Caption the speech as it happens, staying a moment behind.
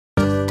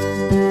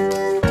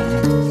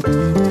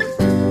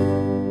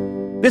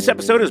This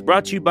episode is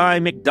brought to you by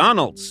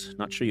McDonald's.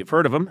 Not sure you've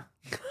heard of them.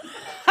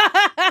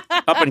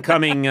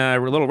 Up-and-coming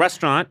little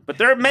restaurant, but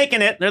they're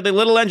making it. They're the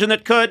little engine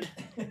that could.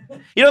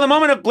 You know, the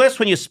moment of bliss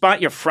when you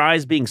spot your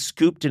fries being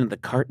scooped into the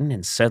carton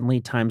and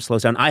suddenly time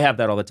slows down. I have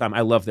that all the time.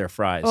 I love their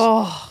fries.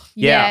 Oh,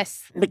 yeah.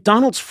 Yes.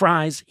 McDonald's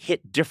fries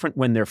hit different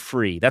when they're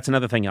free. That's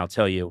another thing I'll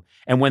tell you.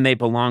 And when they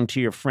belong to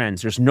your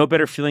friends. There's no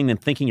better feeling than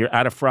thinking you're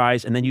out of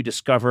fries and then you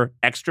discover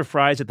extra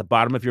fries at the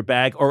bottom of your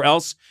bag. Or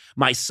else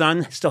my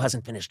son still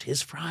hasn't finished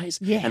his fries.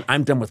 Yeah. And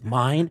I'm done with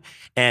mine.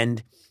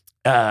 And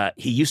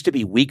he used to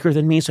be weaker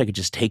than me, so I could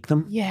just take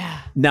them.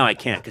 Yeah. Now I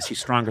can't because he's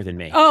stronger than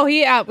me. Oh,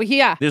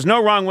 yeah. There's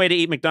no wrong way to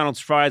eat McDonald's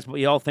fries, but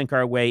we all think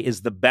our way is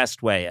the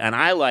best way. And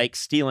I like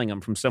stealing them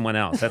from someone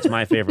else. That's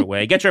my favorite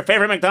way. Get your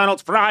favorite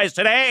McDonald's fries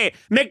today.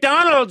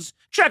 McDonald's!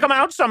 Check them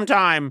out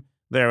sometime.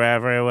 They're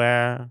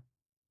everywhere.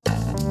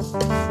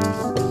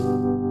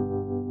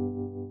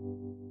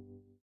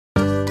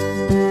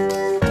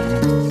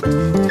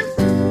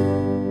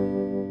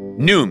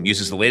 Noom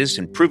uses the latest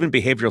in proven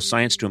behavioral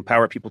science to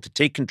empower people to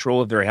take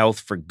control of their health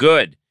for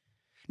good.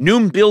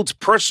 Noom builds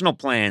personal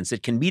plans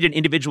that can meet an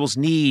individual's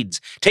needs,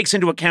 takes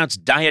into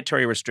account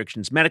dietary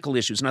restrictions, medical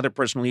issues, and other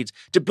personal needs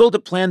to build a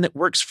plan that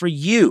works for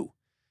you.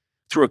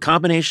 Through a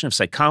combination of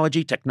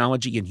psychology,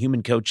 technology, and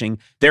human coaching,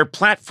 their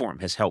platform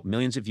has helped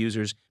millions of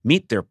users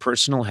meet their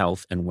personal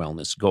health and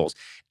wellness goals.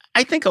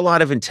 I think a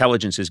lot of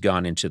intelligence has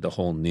gone into the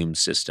whole Noom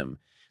system.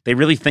 They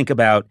really think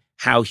about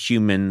how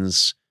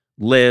humans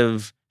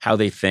live, how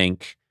they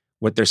think,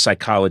 what their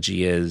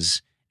psychology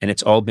is, and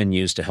it's all been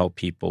used to help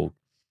people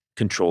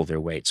control their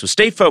weight. So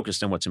stay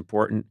focused on what's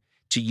important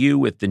to you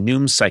with the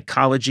Noom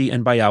psychology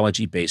and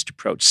biology-based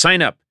approach.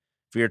 Sign up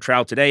for your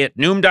trial today at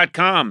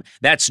Noom.com.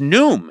 That's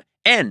Noom,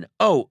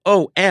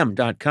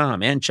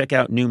 Noom.com. And check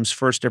out Noom's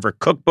first ever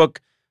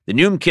cookbook, The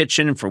Noom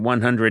Kitchen, for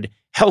 100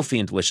 healthy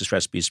and delicious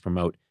recipes to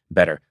promote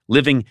better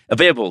living.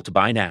 Available to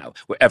buy now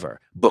wherever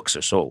books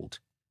are sold.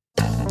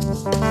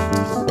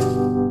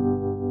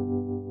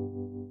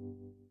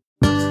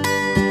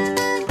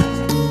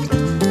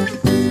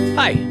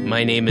 Hi,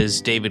 my name is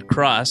David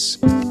Cross,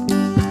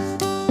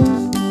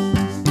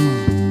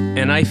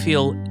 and I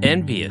feel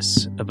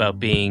envious about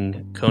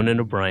being Conan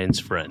O'Brien's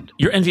friend.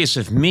 You're envious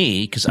of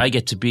me because I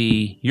get to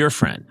be your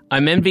friend.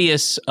 I'm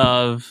envious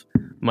of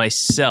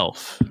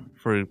myself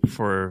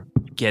for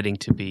getting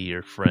to be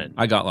your friend.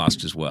 I got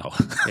lost as well.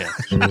 Yeah.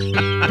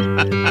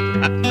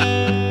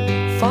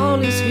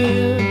 Fall is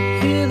here,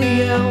 hear the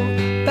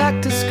yell,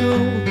 back to school,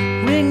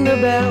 ring the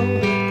bell,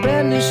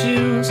 brand new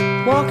shoes,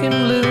 walking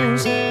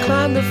blues,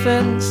 climb the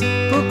fence,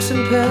 books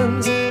and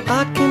pens,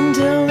 I can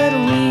tell that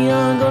we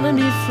are gonna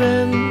be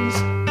friends.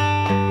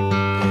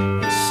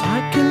 Yes,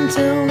 I can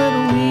tell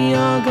that we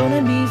are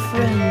gonna be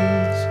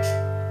friends.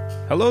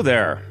 Hello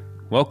there.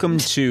 Welcome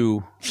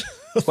to...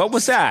 What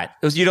was that?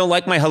 You don't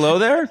like my hello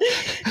there?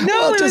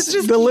 No, it was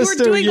just you were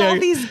doing all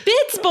these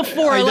bits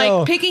before,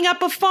 like picking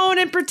up a phone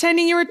and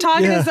pretending you were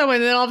talking to someone,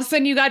 and then all of a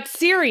sudden you got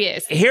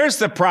serious. Here's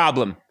the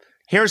problem.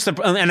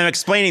 And I'm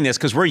explaining this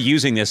because we're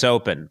using this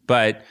open,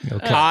 but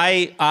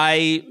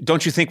I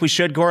don't you think we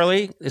should,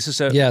 Gorley? This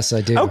is Yes,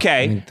 I do.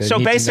 Okay, I mean, so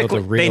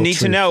basically they need to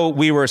truth. know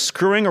we were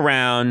screwing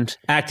around,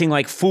 acting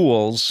like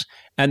fools,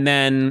 and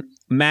then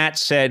Matt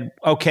said,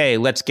 okay,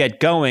 let's get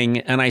going.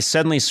 And I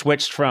suddenly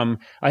switched from,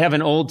 I have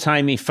an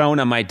old-timey phone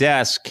on my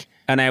desk,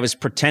 and I was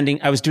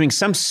pretending, I was doing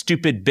some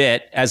stupid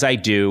bit, as I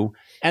do.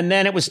 And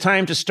then it was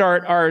time to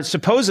start our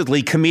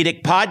supposedly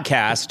comedic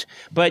podcast.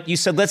 But you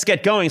said, let's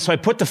get going. So I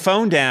put the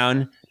phone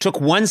down, took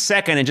 1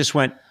 second, and just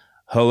went,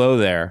 hello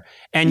there.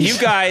 And you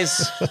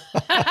guys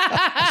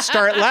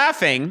start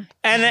laughing.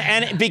 And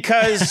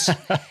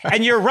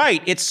you're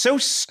right. It's so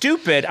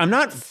stupid. I'm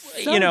not,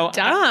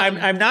 dumb.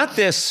 I'm not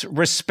this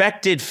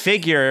respected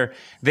figure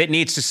that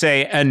needs to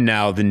say, and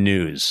now the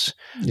news.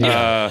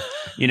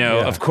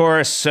 Of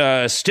course,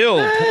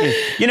 still,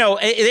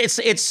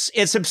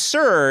 it's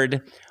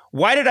absurd.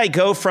 Why did I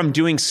go from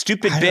doing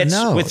stupid bits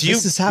with you,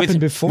 this has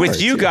happened before,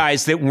 with you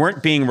guys that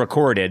weren't being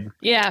recorded?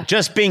 Yeah.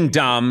 Just being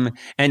dumb,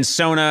 and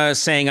Sona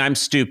saying I'm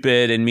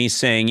stupid, and me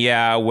saying,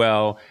 yeah,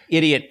 well,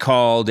 idiot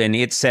called, and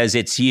it says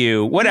it's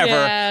you.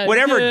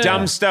 Whatever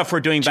dumb stuff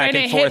we're doing back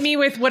and forth. Trying to hit me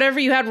with whatever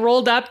you had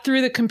rolled up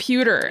through the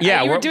computer.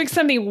 Yeah. You were doing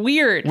something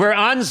weird. We're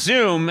on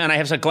Zoom, and I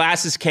have a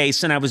glasses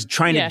case, and I was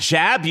trying to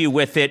jab you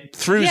with it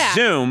through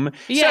Zoom.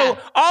 Yeah. So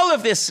all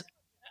of this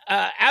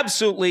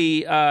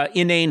absolutely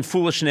inane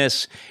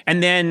foolishness.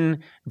 And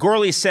then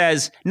Gorley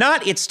says,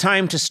 not it's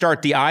time to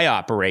start the eye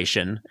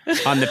operation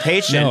on the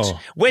patient,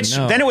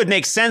 then it would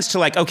make sense to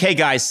like, okay,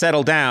 guys,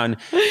 settle down.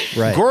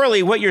 Right.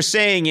 Gorley, what you're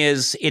saying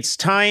is it's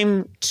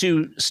time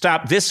to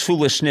stop this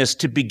foolishness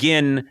to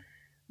begin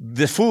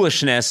the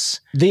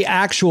foolishness. The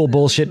actual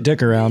bullshit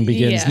dick around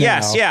begins now.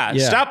 Yes, yeah.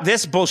 Stop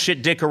this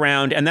bullshit dick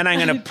around, and then I'm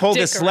going to pull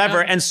this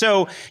lever. And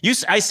so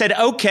I said,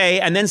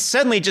 okay, and then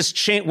suddenly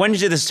just went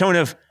into this tone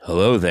of,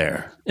 hello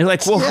there. And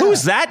like, well,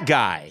 who's that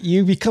guy?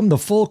 You become the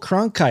full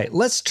Cronkite.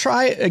 Let's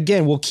try it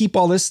again. We'll keep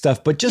all this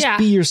stuff, but just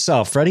be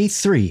yourself. Ready?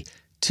 3,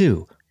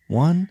 2,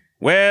 1.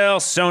 Well,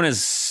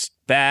 Sona's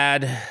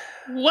bad.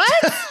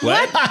 What?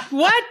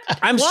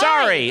 I'm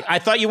sorry. I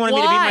thought you wanted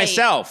me to be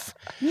myself.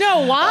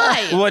 No,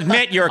 why? Well,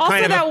 admit you're also,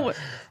 kind of...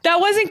 That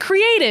wasn't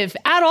creative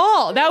at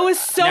all. That was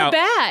so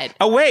bad.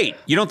 Oh, wait.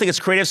 You don't think it's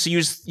creative, so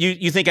you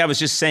think I was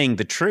just saying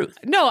the truth.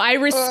 No, I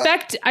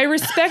respect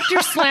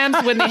your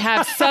slams when they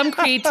have some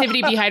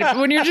creativity behind it.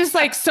 When you're just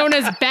like,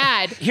 Sona's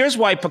bad. Here's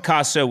why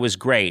Picasso was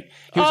great.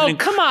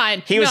 Come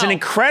on. He was an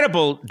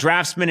incredible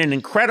draftsman, an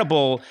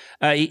incredible...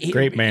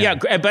 great man. Yeah,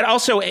 but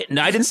also,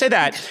 no, I didn't say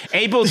that.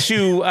 Able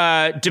to...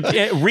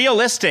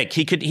 realistic.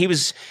 He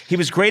was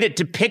great at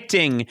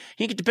depicting...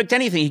 He could depict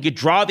anything. He could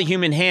draw the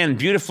human hand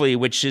beautifully,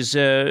 which is...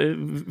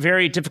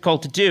 very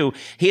difficult to do.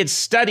 He had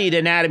studied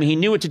anatomy. He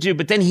knew what to do,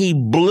 but then he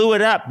blew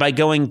it up by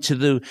going to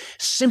the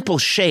simple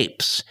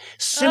shapes.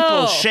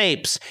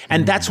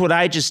 And that's what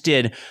I just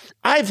did.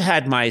 I've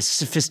had my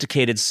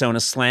sophisticated Sona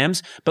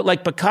slams, but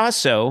like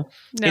Picasso,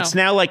 it's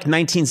now like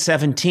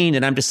 1917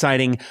 and I'm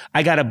deciding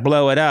I got to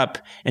blow it up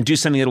and do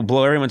something that'll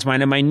blow everyone's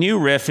mind. And my new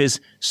riff is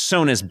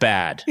Sona's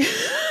bad.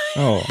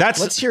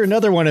 Let's hear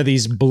another one of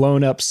these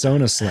blown up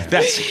Sona slams.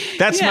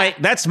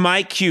 That's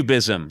my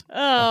cubism.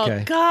 Oh,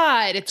 okay.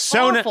 God, it's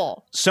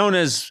awful.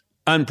 Sona's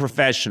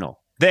unprofessional.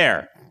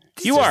 There.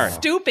 You are.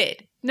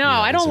 Stupid. No,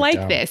 I don't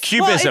like this.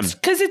 Cubism.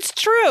 Because it's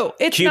true.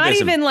 It's Cubism. Not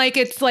even like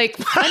it's like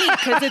funny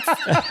because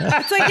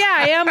it's like, yeah,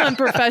 I am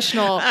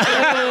unprofessional.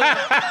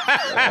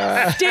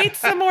 State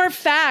some more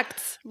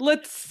facts.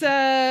 Let's,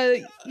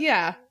 I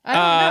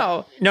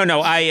don't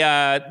know.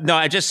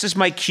 No, this is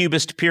my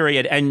cubist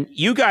period. And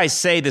you guys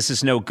say this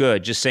is no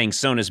good, just saying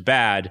Sona's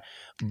bad.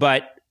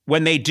 But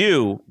when they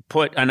do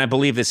put, and I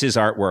believe this is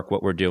artwork,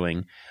 what we're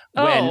doing,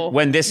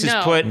 when this is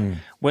put,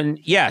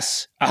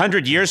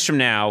 100 years from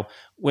now,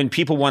 when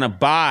people want to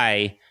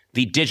buy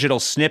the digital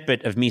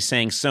snippet of me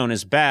saying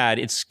Sona's bad,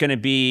 it's going to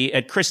be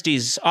at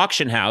Christie's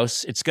auction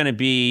house. It's going to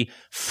be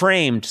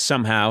framed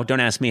somehow. Don't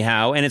ask me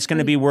how. And it's going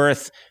to be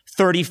worth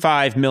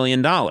 $35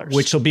 million.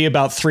 Which will be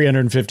about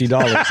 $350.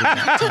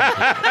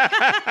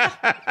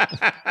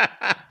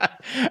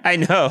 I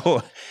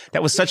know.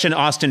 That was such an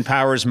Austin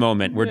Powers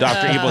moment where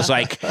Dr. Evil's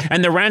like,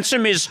 and the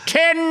ransom is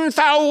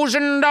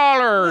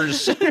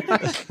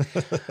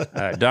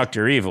 $10,000.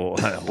 Dr. Evil,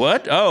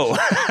 what? Oh,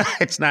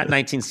 it's not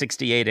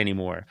 1968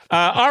 anymore.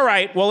 All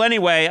right. Well,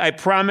 anyway, I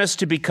promise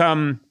to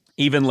become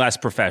even less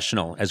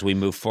professional as we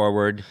move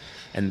forward.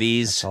 And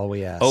these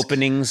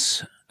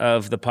openings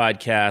of the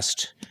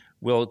podcast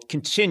will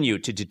continue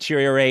to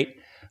deteriorate,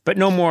 but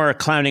no more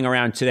clowning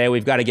around today.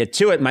 We've got to get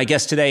to it. My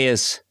guest today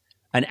is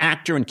an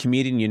actor and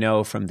comedian you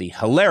know from the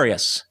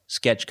hilarious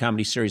sketch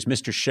comedy series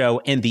Mr.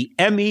 Show and the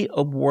Emmy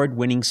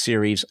award-winning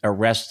series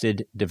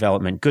Arrested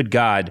Development. Good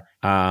God,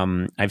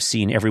 I've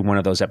seen every one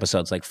of those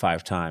episodes like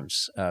 5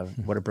 times.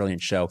 What a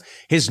brilliant show.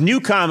 His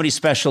new comedy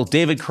special,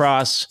 David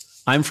Cross,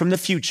 I'm from the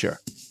Future,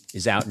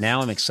 is out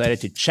now. I'm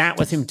excited to chat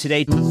with him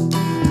today.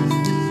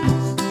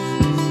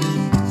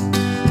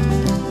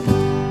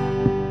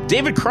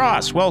 David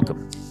Cross,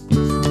 welcome.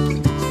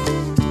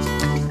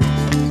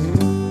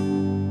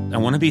 I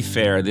want to be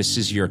fair. This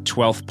is your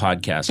 12th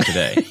podcast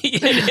today.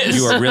 It is.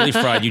 You are really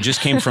fried. You just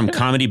came from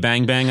Comedy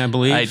Bang Bang, I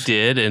believe. I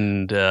did,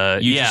 and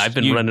I've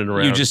been running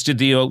around. You just did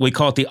we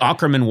call it the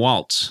Ackerman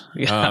Waltz,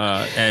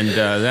 that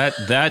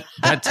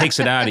takes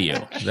it out of you.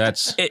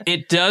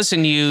 It does,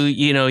 and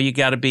you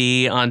got to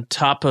be on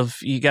top of.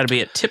 You got to be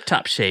at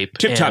tip-top shape.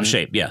 Tip-top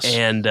shape, yes.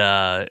 And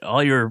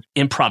all your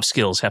improv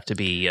skills have to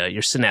be.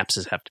 Your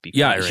synapses have to be.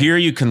 Yeah, here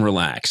you can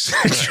relax.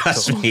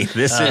 Trust me.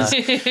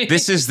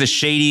 This is the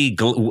shady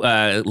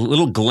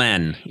little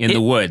glen in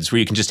the woods where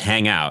you can just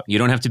hang out. You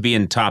don't have to be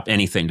in top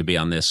anything to be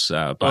on this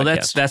podcast. Oh,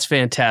 that's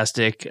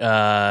fantastic.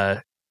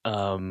 Can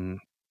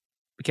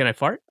I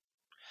fart?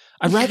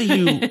 I'd rather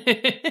you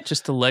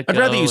just to let go. I'd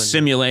rather you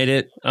simulate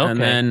it. Okay.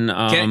 And then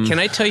can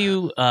I tell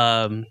you?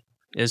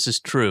 This is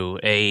true.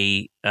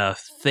 A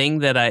thing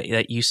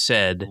that you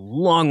said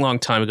long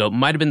time ago.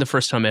 Might have been the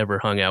first time I ever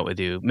hung out with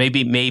you.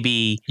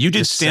 Maybe you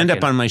did stand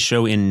up on my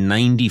show in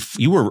 90.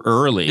 You were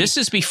early. This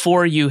is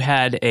before you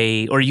had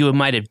or you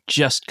might have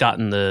just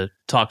gotten the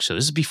talk show.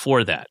 This is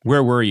before that.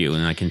 Where were you?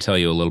 And I can tell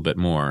you a little bit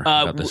more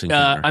about this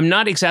encounter. I'm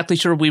not exactly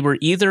sure. We were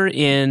either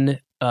in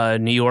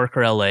New York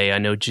or LA. I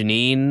know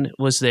Janine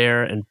was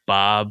there and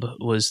Bob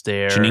was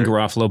there. Janine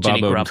Garofalo, Bob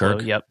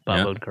Odenkirk. Yep,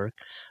 Bob Odenkirk.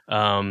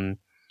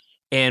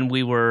 And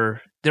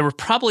there were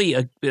probably,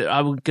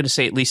 I was going to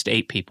say at least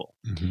 8 people.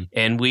 Mm-hmm.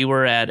 And we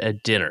were at a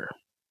dinner.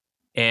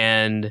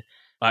 And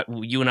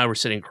you and I were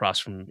sitting across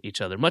from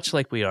each other, much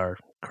like we are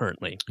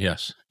currently.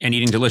 Yes. And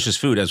eating delicious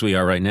food as we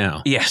are right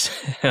now. Yes.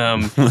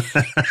 And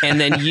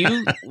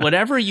then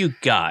whatever you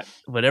got,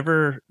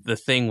 whatever the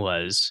thing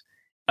was,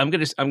 I'm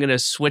gonna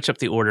switch up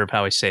the order of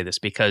how I say this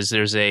because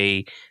there's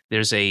a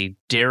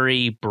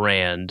dairy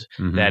brand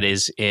that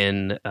is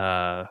in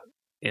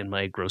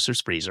my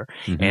grocer's freezer,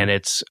 and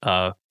it's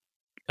a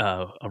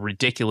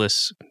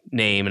ridiculous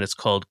name, and it's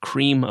called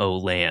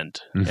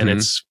Cream-O-Land, and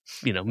it's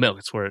milk.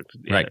 It's where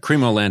right,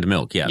 Cream-O-Land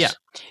milk. Yes,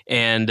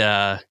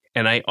 yeah,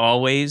 and I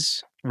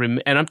always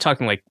and I'm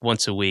talking like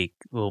once a week.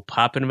 will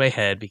pop into my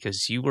head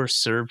because you were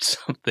served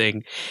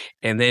something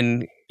and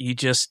then you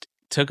just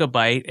took a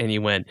bite and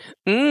you went,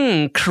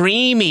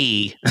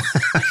 creamy.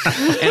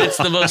 And it's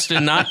the most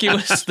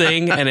innocuous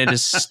thing and it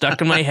is stuck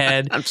in my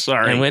head. I'm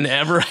sorry. And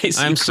whenever I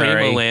see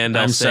Cream-O-Land,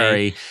 I'll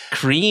say,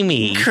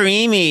 creamy.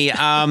 Creamy.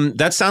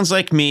 That sounds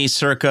like me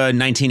circa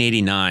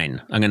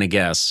 1989, I'm going to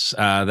guess.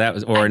 That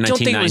was, or 1990. I don't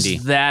think it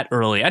was that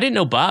early. I didn't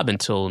know Bob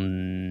until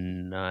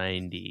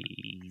 90.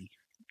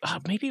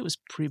 Maybe it was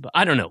pre-Bob.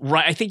 I don't know.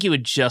 Right. I think you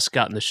had just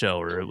gotten the show,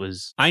 or it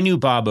was. I knew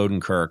Bob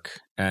Odenkirk,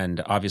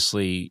 and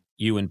obviously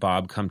you and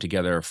Bob come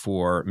together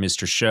for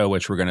Mr. Show,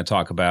 which we're going to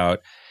talk about.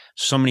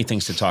 So many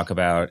things to talk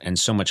about, and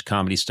so much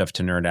comedy stuff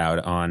to nerd out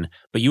on.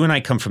 But you and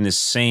I come from this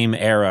same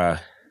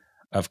era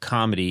of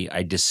comedy.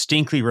 I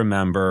distinctly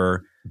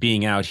remember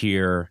being out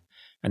here,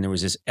 and there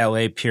was this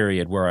LA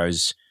period where I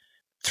was,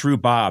 through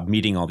Bob,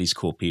 meeting all these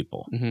cool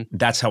people. Mm-hmm.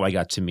 That's how I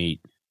got to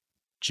meet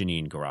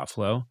Janeane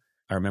Garofalo.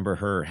 I remember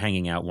her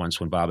hanging out once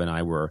when Bob and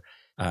I were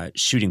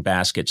shooting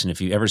baskets. And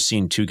if you've ever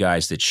seen two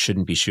guys that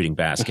shouldn't be shooting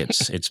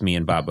baskets, it's me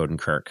and Bob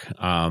Odenkirk.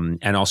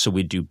 And also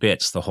we'd do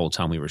bits the whole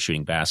time we were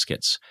shooting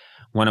baskets.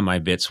 One of my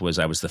bits was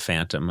I was the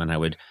Phantom, and I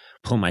would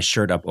pull my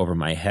shirt up over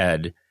my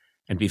head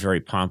and be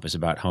very pompous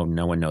about how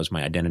no one knows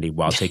my identity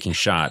while taking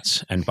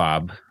shots. And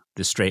Bob,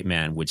 the straight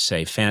man, would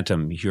say,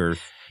 Phantom,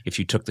 if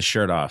you took the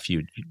shirt off,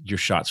 your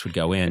shots would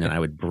go in. And I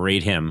would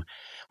berate him.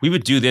 We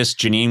would do this.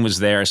 Janeane was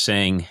there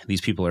saying,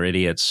 these people are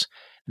idiots.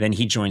 Then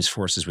he joins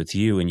forces with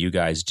you, and you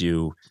guys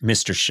do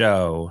Mr.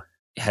 Show.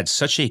 Had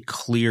such a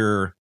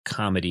clear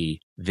comedy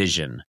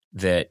vision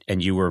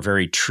and you were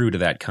very true to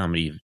that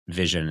comedy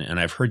vision. And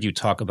I've heard you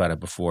talk about it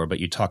before, but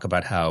you talk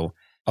about how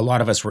a lot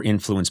of us were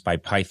influenced by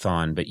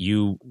Python, but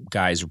you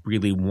guys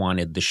really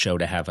wanted the show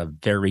to have a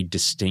very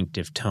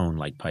distinctive tone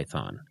like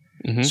Python.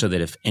 Mm-hmm. So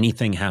that if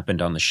anything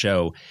happened on the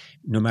show,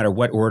 no matter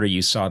what order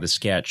you saw the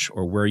sketch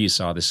or where you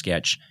saw the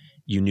sketch,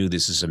 you knew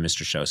this is a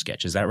Mr. Show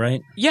sketch. Is that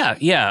right?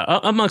 Yeah.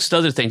 Amongst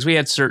other things, we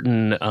had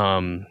certain,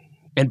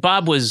 and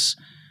Bob was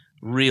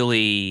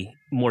really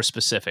more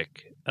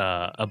specific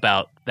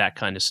about that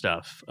kind of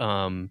stuff.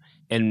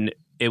 And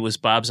it was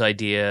Bob's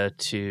idea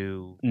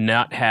to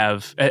not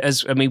have,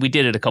 we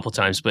did it a couple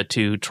times, but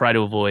to try to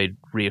avoid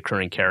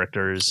reoccurring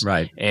characters.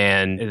 Right.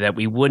 And that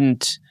we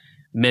wouldn't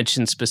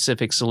mention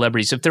specific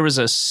celebrities. If there was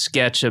a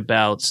sketch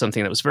about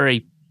something that was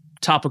very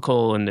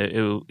topical, and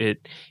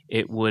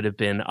it would have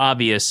been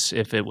obvious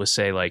if it was,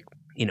 say, like,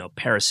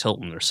 Paris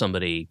Hilton or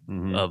somebody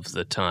mm-hmm. of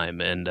the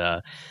time, and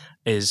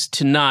is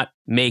to not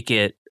make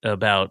it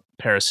about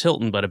Paris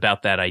Hilton, but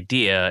about that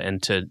idea,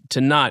 and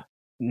to not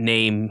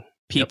name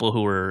people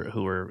yep.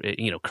 who were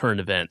current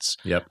events.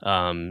 Yep.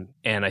 And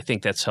I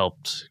think that's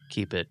helped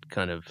keep it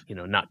kind of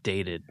not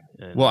dated.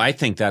 Well, I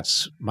think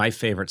that's my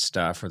favorite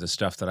stuff, or the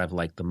stuff that I've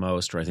liked the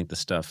most, or I think the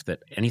stuff that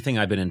anything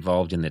I've been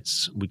involved in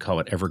we call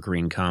it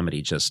evergreen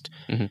comedy, just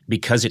mm-hmm.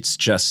 because it's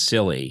just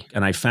silly.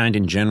 And I find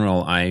in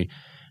general I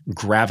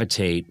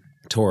gravitate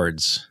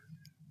towards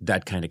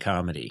that kind of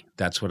comedy.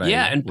 That's what I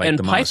like the most. And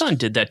Python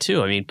did that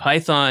too. I mean,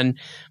 Python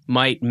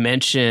might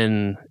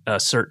mention a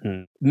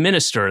certain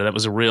minister that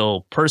was a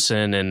real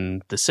person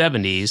in the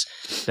 70s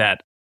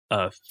that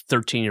a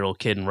 13-year-old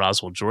kid in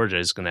Roswell, Georgia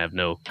is going to have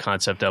no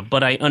concept of,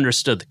 but I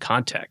understood the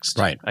context.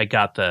 Right. I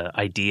got the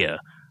idea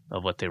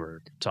of what they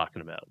were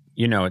talking about.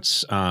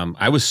 It's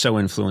I was so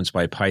influenced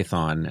by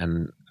Python,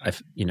 and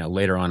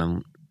later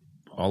on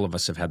all of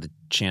us have had the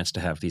chance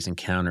to have these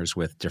encounters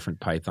with different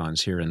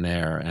Pythons here and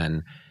there,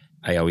 and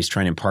I always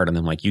try and impart on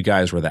them, like, you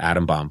guys were the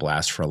atom bomb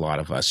blast for a lot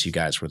of us. You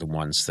guys were the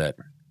ones that,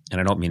 and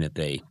I don't mean that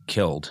they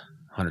killed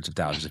hundreds of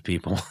thousands of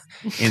people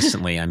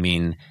instantly. I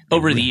mean,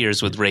 over the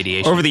years with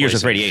radiation. Over the years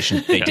with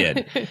radiation, they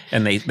did.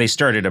 And they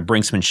started a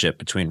brinksmanship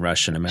between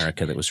Russia and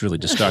America that was really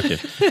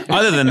destructive.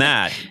 Other than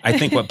that, I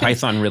think what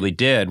Python really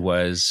did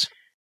was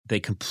they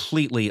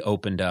completely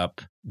opened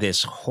up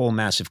this whole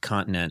massive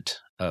continent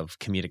of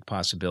comedic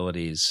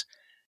possibilities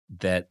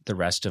that the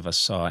rest of us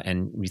saw.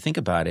 And when you think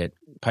about it,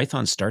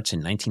 Python starts in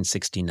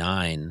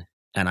 1969,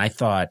 and I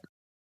thought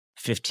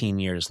 15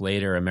 years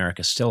later,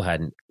 America still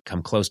hadn't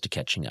come close to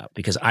catching up,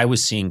 because I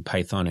was seeing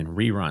Python in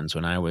reruns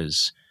when I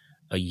was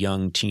a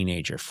young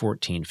teenager,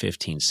 14,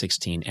 15,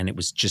 16, and it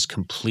was just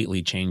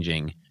completely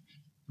changing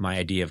my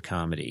idea of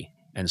comedy.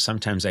 And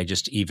sometimes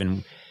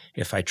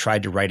if I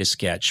tried to write a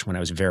sketch when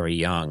I was very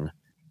young,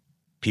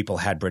 people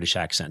had British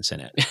accents in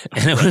it.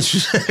 And it was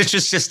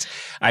just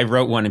I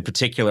wrote one in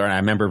particular, and I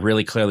remember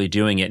really clearly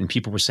doing it, and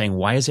people were saying,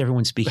 why is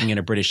everyone speaking in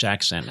a British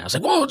accent? And I was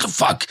like, whoa, what the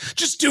fuck?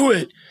 Just do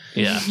it.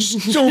 Yeah.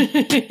 Just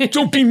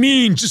don't be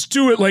mean. Just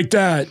do it like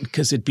that,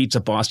 because it beats a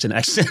Boston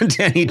accent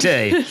any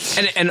day.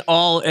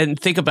 And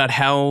think about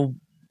how,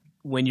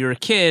 when you're a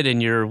kid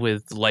and you're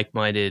with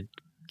like-minded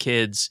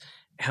kids,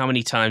 how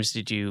many times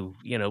did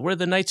we're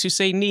the Knights Who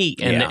Say Neat,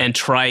 and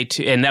try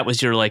to, and that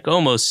was your like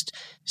almost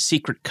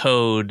secret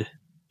code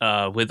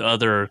with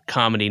other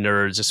comedy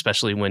nerds,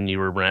 especially when you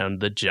were around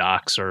the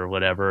jocks or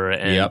whatever,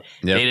 and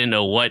they didn't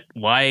know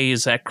why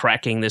is that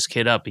cracking this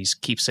kid up? He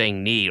keeps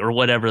saying knee or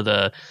whatever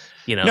No,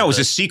 it was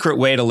a secret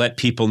way to let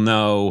people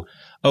know,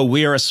 oh,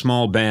 we are a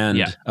small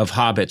band of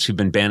hobbits who've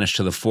been banished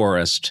to the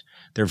forest.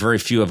 There are very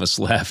few of us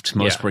left.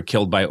 Most were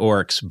killed by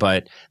orcs,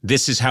 but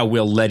this is how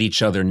we'll let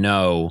each other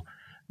know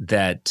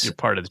that you're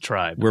part of the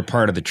tribe. We're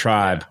part of the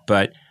tribe. Yeah.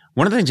 But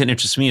one of the things that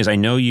interests me is I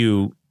know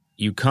you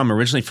come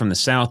originally from the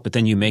South, but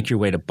then you make your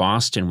way to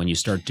Boston when you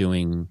start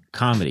doing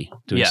comedy,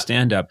 doing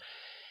stand-up.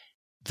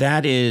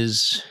 That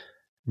is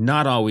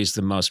not always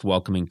the most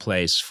welcoming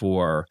place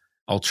for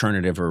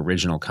alternative or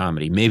original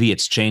comedy. Maybe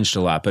it's changed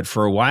a lot, but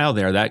for a while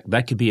there,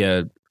 that can be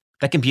a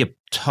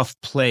tough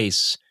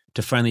place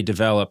to finally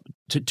develop,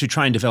 to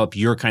try and develop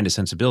your kind of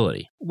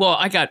sensibility. Well,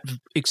 I got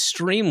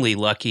extremely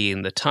lucky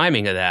in the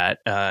timing of that,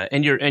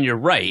 and you're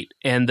right.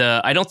 And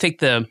I don't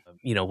think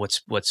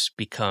what's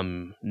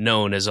become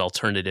known as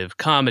alternative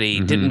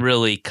comedy didn't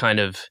really kind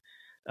of.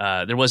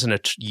 There wasn't a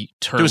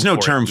term. There was no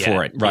term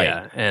for it, right?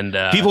 Yeah. And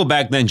people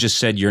back then just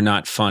said you're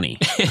not funny.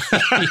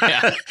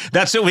 Yeah,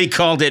 that's what we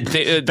called it.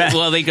 They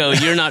go,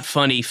 "You're not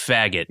funny,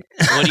 faggot.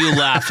 What are you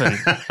laughing?"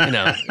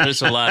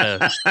 There's a lot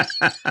of.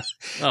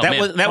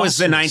 That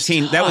was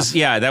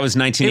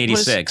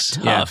 1986. It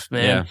was tough,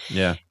 man.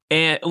 Yeah.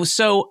 And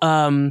so,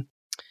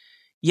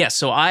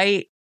 so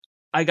I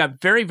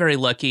got very, very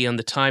lucky on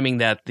the timing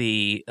that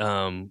the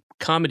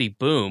comedy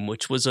boom,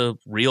 which was a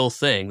real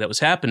thing that was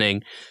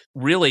happening.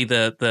 Really,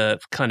 the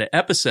kind of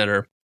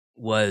epicenter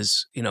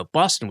was,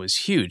 Boston was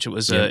huge.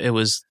 It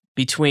was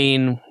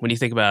between, when you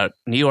think about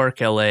New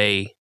York,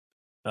 LA,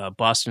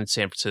 Boston, and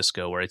San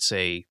Francisco, where I'd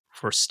say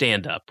for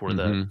stand up were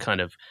the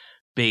kind of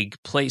big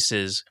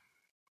places.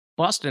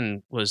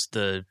 Boston was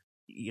the,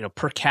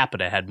 per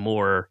capita had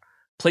more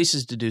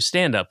places to do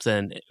stand up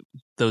than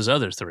those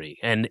other three.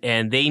 And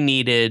they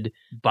needed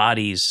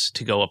bodies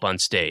to go up on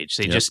stage.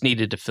 They just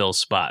needed to fill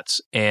spots.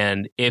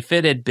 And if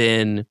it had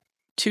been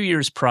 2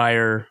 years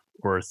prior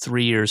or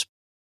 3 years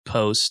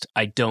post,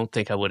 I don't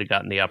think I would have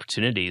gotten the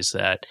opportunities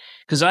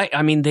because I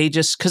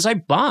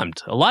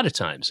bombed a lot of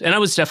times. And I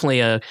was definitely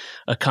a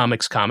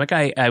comics comic.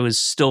 I was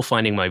still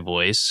finding my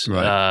voice.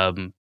 Right.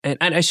 And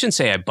I shouldn't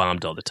say I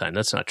bombed all the time.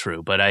 That's not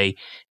true. But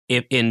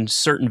in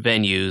certain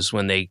venues,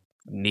 when they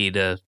need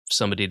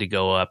somebody to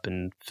go up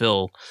and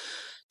fill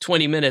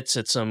 20 minutes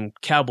at some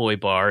cowboy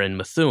bar in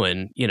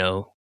Methuen,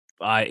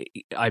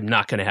 I'm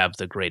not going to have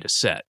the greatest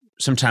set.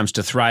 Sometimes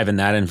to thrive in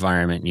that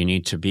environment, you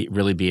need to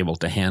really be able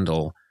to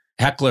handle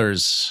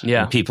hecklers,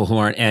 and people who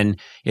aren't. And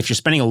if you're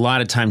spending a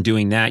lot of time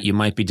doing that, you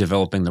might be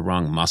developing the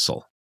wrong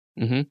muscle,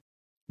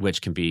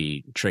 which can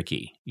be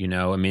tricky.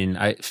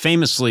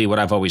 Famously, what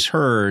I've always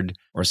heard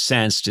or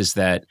sensed is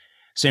that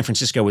San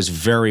Francisco was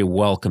very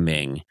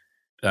welcoming,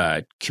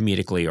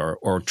 comedically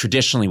or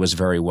traditionally was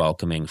very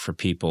welcoming for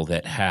people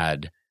that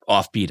had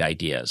offbeat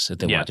ideas that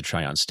they wanted to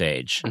try on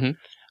stage,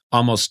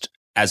 almost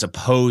as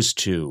opposed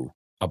to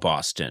a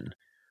Boston,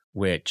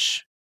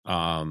 which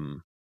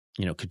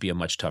could be a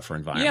much tougher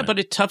environment. Yeah, but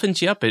it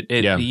toughens you up.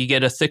 You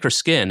get a thicker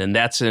skin, and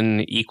that's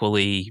an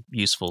equally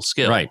useful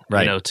skill. Right.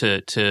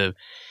 To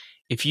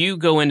if you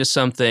go into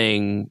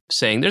something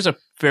saying there's a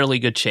fairly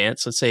good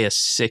chance, let's say a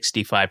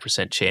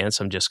 65% chance,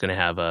 I'm just going to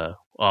have a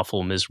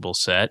awful, miserable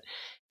set.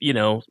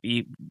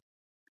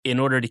 In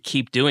order to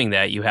keep doing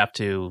that, you have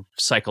to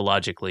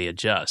psychologically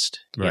adjust.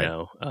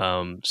 Right.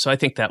 So I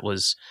think that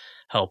was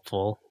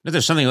helpful. But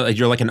there's something like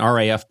you're like an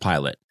RAF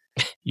pilot.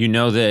 You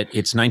know that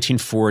it's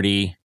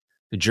 1940.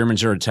 The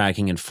Germans are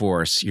attacking in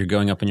force. You're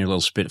going up in your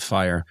little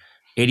Spitfire.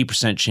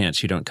 80%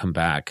 chance you don't come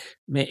back.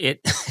 I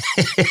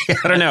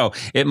don't know.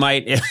 It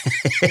might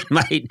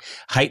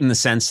heighten the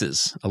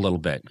senses a little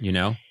bit.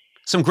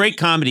 Some great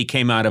comedy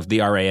came out of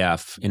the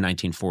RAF in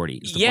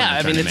 1940.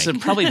 Yeah, it's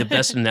probably the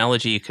best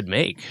analogy you could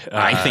make.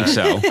 I think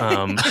so.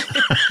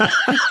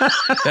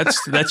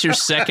 That's your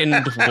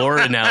second war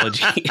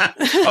analogy.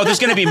 Oh, there's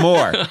going to be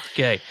more.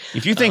 Okay.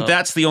 If you think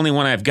that's the only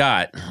one I've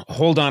got,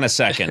 hold on a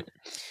second.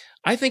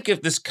 I think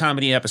if this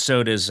comedy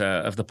episode is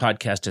of the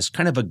podcast is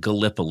kind of a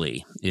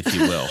Gallipoli, if you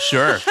will.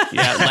 Sure.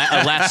 Yeah,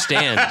 a last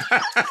stand.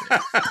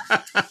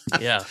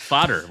 Yeah,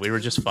 fodder. We were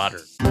just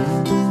fodder.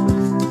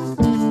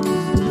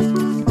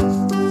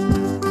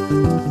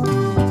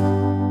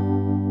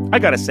 I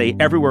got to say,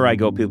 everywhere I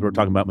go, people are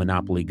talking about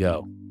Monopoly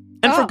Go.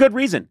 And for good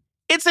reason.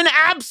 It's an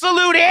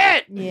absolute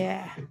hit!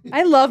 Yeah.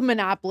 I love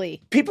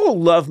Monopoly. People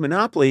love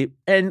Monopoly.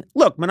 And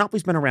look,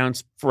 Monopoly's been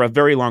around for a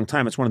very long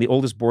time. It's one of the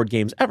oldest board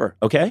games ever,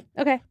 okay?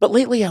 Okay. But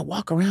lately I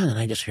walk around and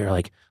I just hear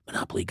like,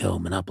 Monopoly Go,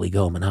 Monopoly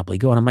Go, Monopoly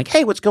Go. And I'm like,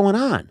 hey, what's going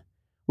on?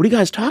 What are you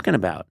guys talking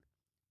about?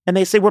 And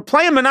they say, we're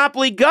playing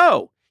Monopoly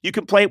Go. You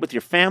can play it with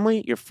your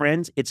family, your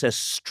friends. It's a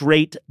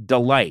straight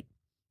delight.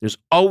 There's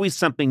always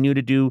something new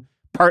to do.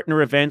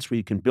 Partner events where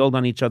you can build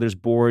on each other's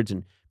boards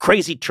and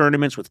crazy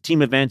tournaments with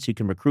team events you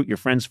can recruit your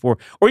friends for,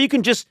 or you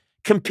can just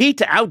compete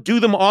to outdo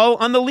them all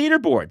on the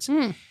leaderboards.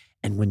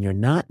 And when you're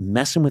not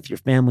messing with your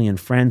family and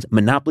friends,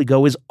 Monopoly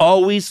Go is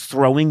always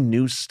throwing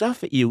new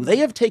stuff at you. They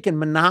have taken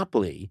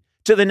Monopoly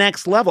to the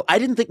next level. I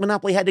didn't think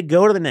Monopoly had to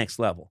go to the next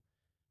level,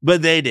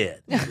 but they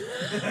did.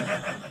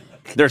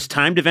 There's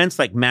timed events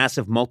like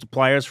massive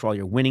multipliers for all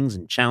your winnings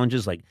and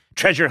challenges like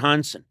treasure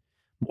hunts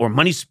or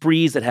money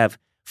sprees that have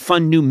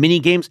fun new mini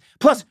games.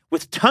 Plus,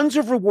 with tons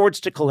of rewards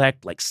to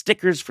collect, like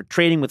stickers for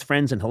trading with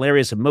friends and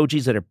hilarious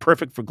emojis that are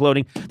perfect for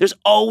gloating, there's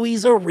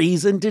always a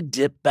reason to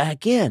dip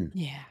back in.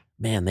 Yeah.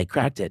 Man, they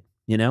cracked it,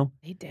 you know?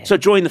 They did. So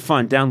join the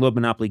fun. Download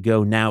Monopoly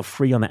Go now,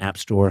 free on the App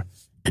Store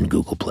and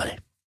Google Play.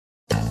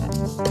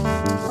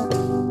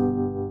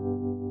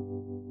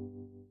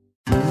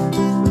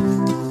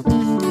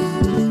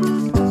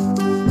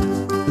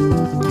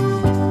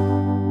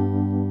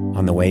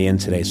 On the way in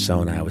today,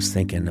 Sona, I was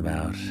thinking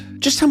about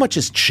just how much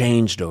has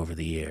changed over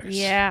the years.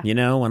 Yeah. You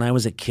know, when I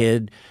was a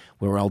kid,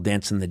 we were all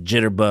dancing the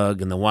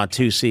jitterbug and the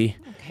Watusi.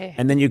 Okay.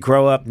 And then you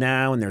grow up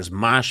now and there's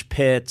mosh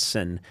pits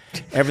and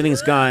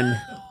everything's gone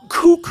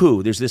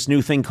cuckoo. There's this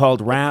new thing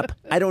called rap.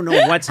 I don't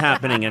know what's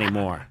happening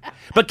anymore.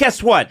 But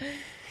guess what?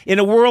 In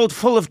a world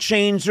full of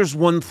change, there's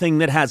one thing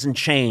that hasn't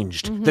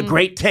changed. The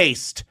great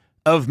taste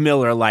of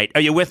Miller Lite.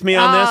 Are you with me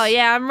on this? Oh,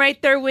 yeah, I'm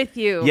right there with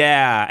you.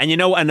 Yeah. And you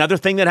know, another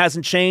thing that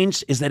hasn't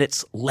changed is that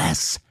it's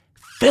less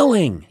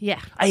filling.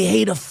 Yeah. I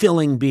hate a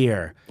filling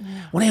beer.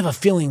 When I have a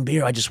filling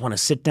beer, I just want to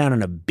sit down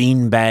in a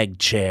beanbag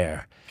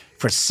chair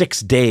for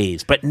 6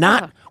 days, but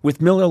not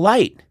with Miller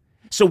Lite.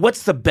 So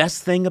what's the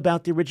best thing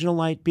about the original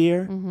light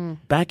beer?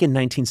 Back in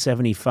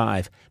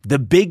 1975, the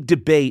big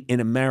debate in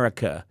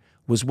America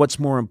was what's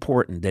more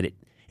important, that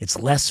it's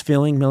less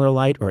filling, Miller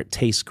Lite, or it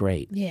tastes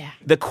great. Yeah.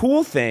 The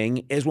cool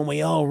thing is when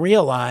we all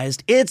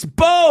realized it's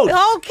both.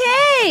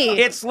 Okay.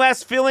 It's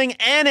less filling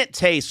and it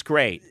tastes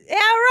great. Yeah,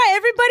 right.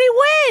 Everybody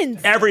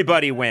wins.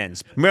 Everybody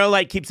wins. Miller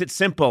Lite keeps it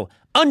simple.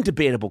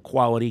 Undebatable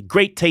quality,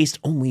 great taste,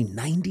 only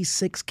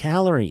 96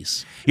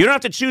 calories. You don't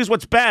have to choose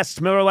what's best.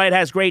 Miller Lite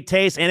has great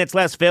taste and it's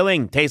less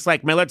filling. Tastes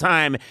like Miller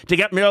time. To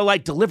get Miller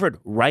Lite delivered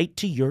right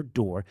to your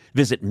door,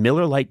 visit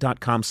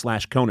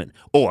MillerLite.com/Conan.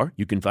 Or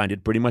you can find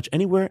it pretty much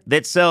anywhere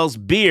that sells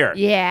beer.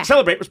 Yeah.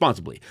 Celebrate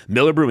responsibly.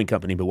 Miller Brewing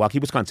Company, Milwaukee,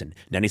 Wisconsin.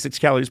 96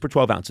 calories per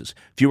 12 ounces.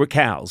 Fewer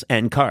calories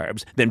and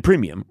carbs than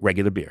premium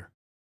regular beer.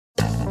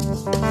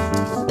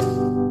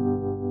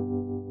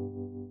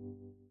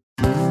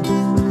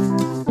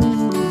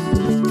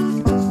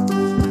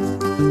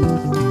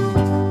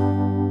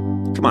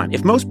 Come on,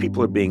 if most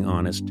people are being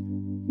honest,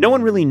 no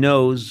one really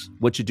knows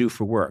what you do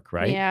for work,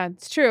 right? Yeah,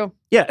 it's true.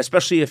 Yeah,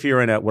 especially if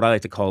you're in what I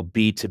like to call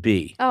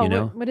B2B. Oh, you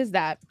know? what is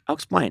that? I'll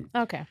explain.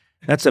 Okay.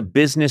 That's a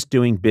business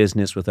doing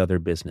business with other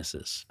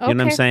businesses. You know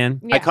what I'm Okay.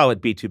 saying? Yeah. I call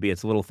it B2B.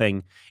 It's a little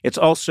thing. It's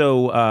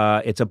also,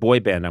 it's a boy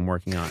band I'm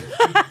working on.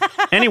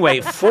 Anyway,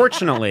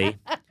 fortunately,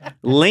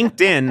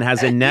 LinkedIn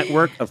has a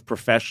network of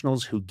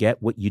professionals who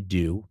get what you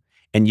do,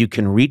 and you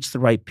can reach the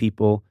right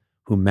people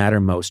who matter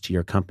most to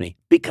your company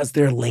because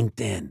they're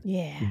LinkedIn.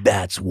 Yeah.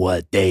 That's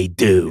what they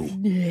do.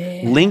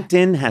 Yeah.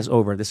 LinkedIn has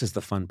over, this is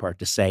the fun part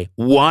to say,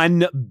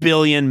 1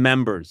 billion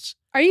members.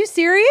 Are you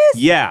serious?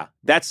 Yeah,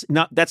 that's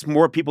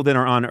more people than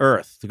are on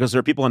Earth because there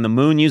are people on the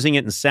moon using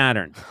it and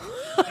Saturn.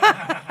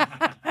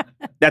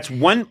 That's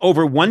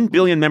over 1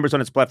 billion members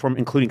on its platform,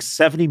 including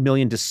 70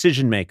 million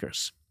decision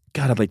makers.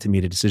 God, I'd like to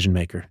meet a decision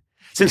maker.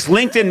 Since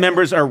LinkedIn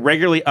members are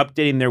regularly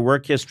updating their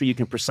work history, you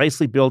can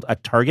precisely build a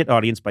target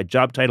audience by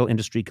job title,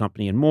 industry,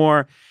 company, and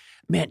more.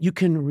 Man, you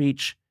can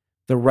reach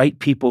the right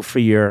people for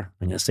your,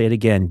 I'm going to say it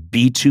again,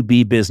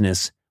 B2B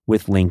business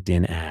with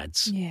LinkedIn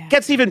ads. Yeah.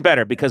 Gets even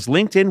better because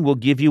LinkedIn will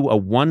give you a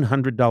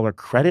 $100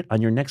 credit on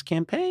your next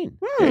campaign.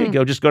 There you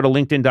go. Just go to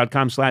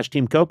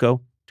linkedin.com/Team Coco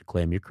to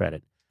claim your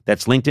credit.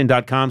 That's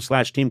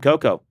linkedin.com/Team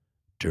Coco.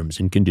 Terms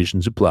and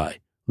conditions apply.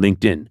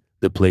 LinkedIn,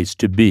 the place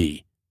to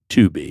be,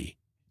 to be.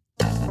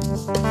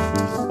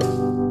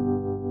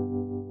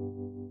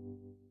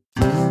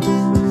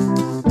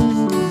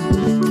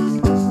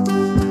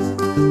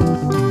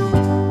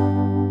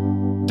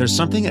 There's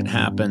something that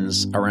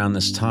happens around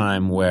this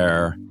time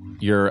where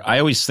I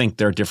always think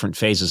there are different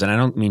phases, and I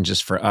don't mean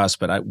just for us,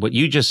 but what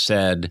you just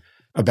said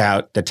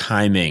about the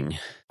timing,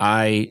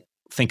 I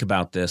think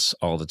about this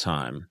all the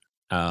time,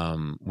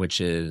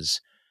 which is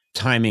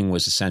timing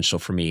was essential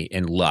for me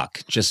in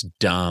luck, just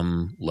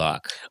dumb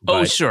luck.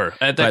 Oh, sure.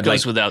 That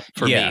goes without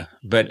for me.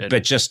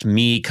 But just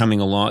me coming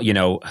along,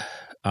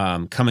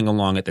 coming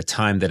along at the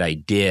time that I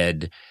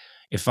did,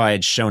 if I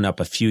had shown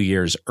up a few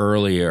years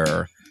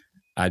earlier,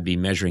 I'd be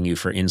measuring you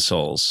for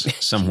insoles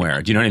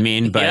somewhere. Do you know what I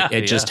mean? But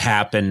it just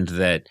happened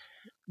that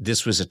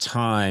this was a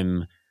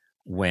time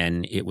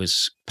when it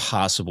was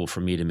possible for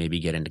me to maybe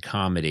get into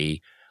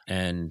comedy.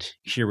 And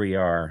here we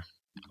are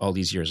all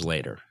these years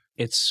later.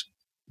 It's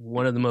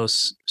one of the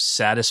most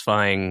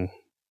satisfying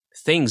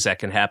things that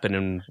can happen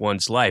in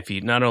one's life.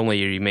 Not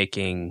only are you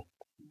making,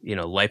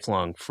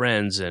 lifelong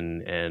friends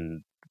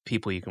and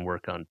people you can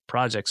work on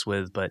projects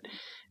with, but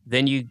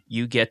then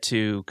you get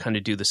to kind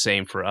of do the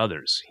same for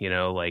others.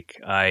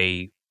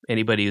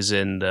 Anybody who's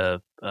in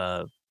the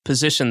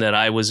position that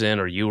I was in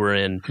or you were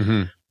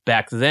in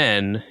back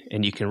then,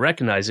 and you can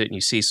recognize it and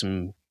you see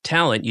some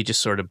talent, you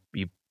just sort of,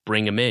 you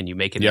bring them in, you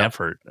make an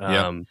effort.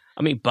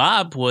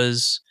 Bob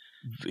was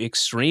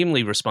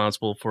extremely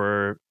responsible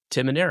for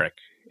Tim and Eric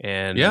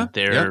and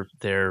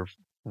their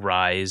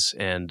rise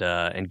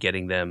and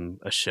getting them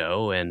a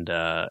show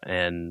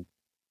and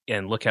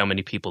look how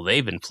many people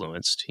they've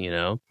influenced,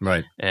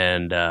 Right.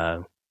 And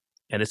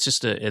it's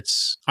just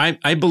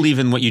I believe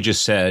in what you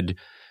just said,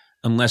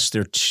 unless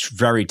they're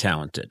very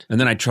talented. And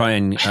then I try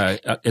and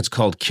it's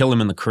called kill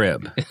them in the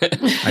crib.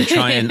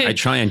 I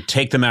try and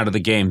take them out of the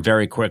game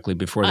very quickly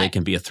before they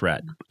can be a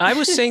threat. I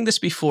was saying this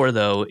before,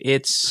 though.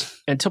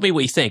 And tell me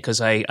what you think, because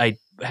I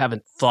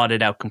haven't thought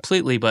it out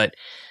completely, but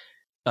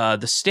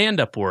the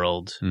stand-up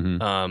world,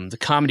 the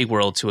comedy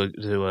world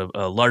to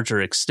a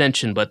larger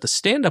extension, but the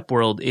stand-up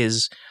world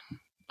is,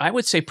 I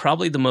would say,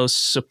 probably the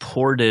most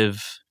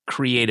supportive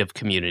creative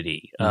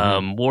community,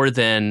 more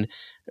than,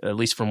 at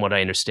least from what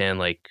I understand,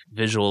 like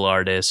visual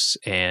artists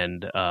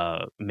and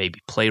maybe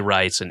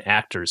playwrights and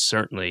actors,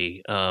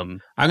 certainly. I'm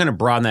going to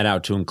broaden that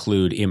out to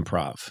include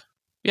improv.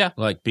 Yeah.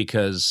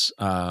 Because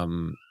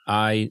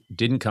I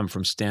didn't come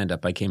from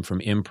stand-up. I came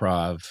from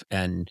improv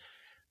and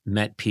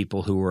met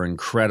people who were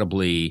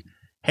incredibly,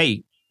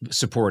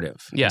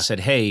 supportive. Yeah. And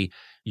said, hey,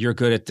 you're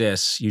good at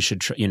this. You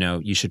should,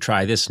 you should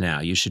try this now.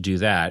 You should do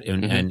that.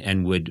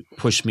 And would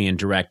push me and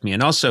direct me.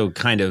 And also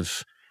kind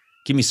of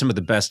give me some of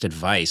the best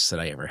advice that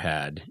I ever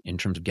had in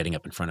terms of getting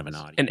up in front of an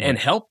audience. And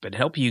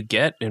help you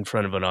get in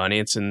front of an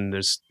audience. And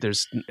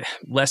there's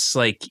less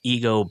like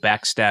ego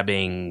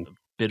backstabbing,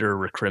 bitter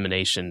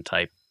recrimination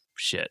type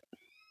shit.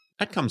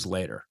 That comes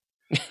later.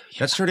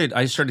 I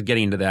started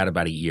getting into that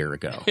about a year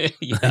ago.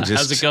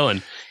 How's it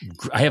going?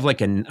 I have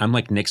I'm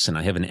like Nixon.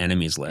 I have an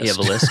enemies list. You have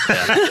a list?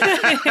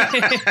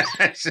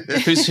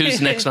 Yeah.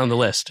 Who's next on the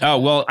list? Oh,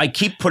 well, I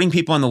keep putting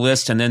people on the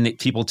list and then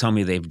people tell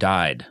me they've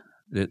died.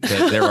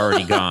 They're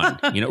already gone.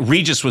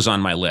 Regis was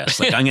on my list.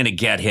 Like, I'm going to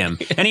get him.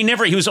 And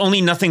he was only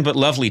nothing but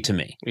lovely to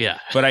me. Yeah.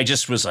 But I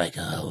just was like,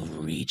 oh,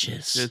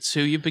 Regis. It's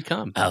who you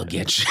become. I'll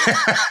get you.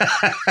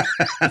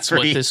 That's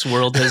what this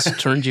world has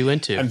turned you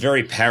into. I'm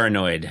very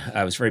paranoid.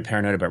 I was very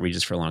paranoid about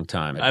Regis for a long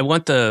time. I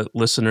want the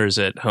listeners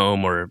at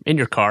home or in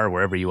your car,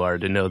 wherever you are,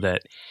 to know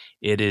that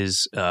it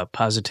is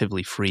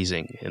positively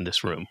freezing in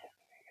this room.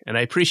 And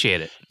I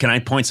appreciate it. Can I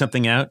point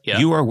something out? Yeah.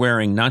 You are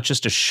wearing not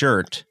just a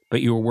shirt, but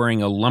you are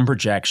wearing a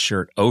lumberjack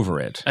shirt over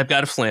it. I've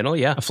got a flannel,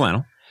 yeah. A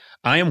flannel.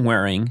 I am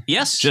wearing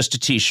just a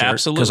T-shirt.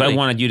 Absolutely. Because I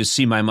wanted you to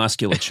see my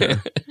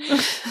musculature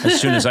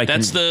as soon as I can.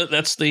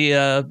 That's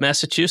the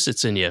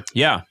Massachusetts in you.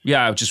 Yeah.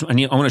 I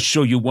want to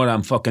show you what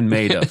I'm fucking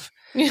made of.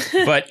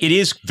 But it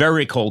is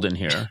very cold in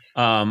here.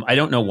 I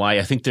don't know why.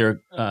 I think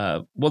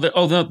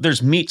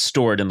there's meat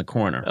stored in the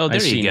corner. Oh,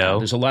 there you go.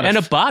 There's a lot and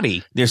a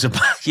body. There's a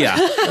yeah.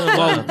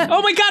 Well,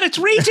 oh my God, it's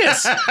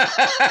Regis.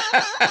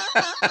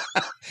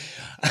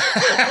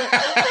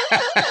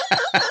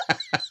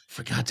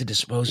 Forgot to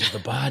dispose of the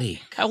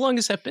body. How long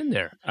has that been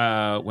there?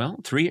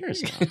 3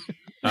 years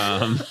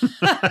now.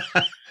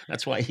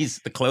 That's why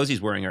the clothes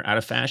he's wearing are out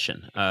of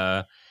fashion.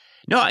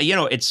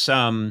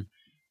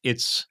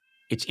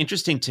 It's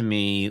interesting to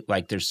me.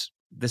 Like, this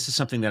is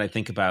something that I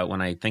think about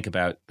when I think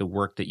about the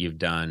work that you've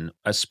done,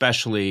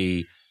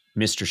 especially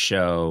Mr.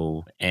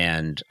 Show,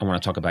 and I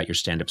want to talk about your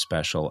stand-up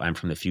special, I'm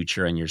From the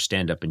Future, and your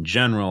stand-up in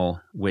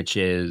general, which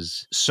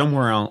is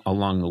somewhere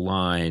along the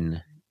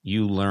line,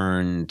 you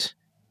learned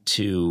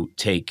to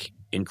take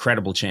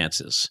incredible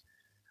chances.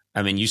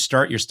 I mean, you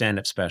start your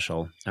stand-up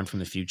special, I'm From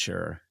the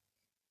Future,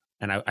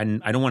 and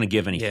I don't want to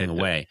give anything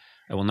away.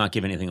 I will not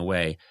give anything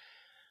away.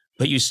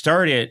 But you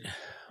start it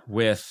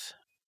with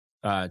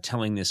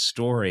telling this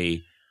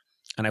story,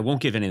 and I won't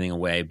give anything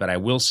away, but I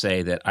will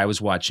say that I was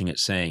watching it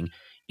saying,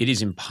 it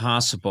is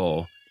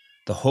impossible,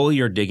 the hole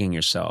you're digging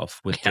yourself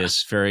with this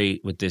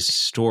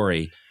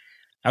story.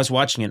 I was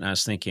watching it and I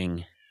was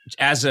thinking,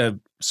 as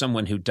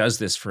someone who does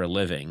this for a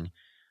living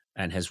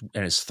and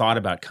has thought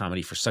about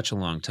comedy for such a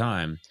long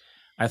time,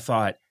 I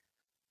thought,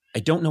 I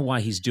don't know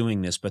why he's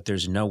doing this, but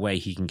there's no way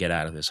he can get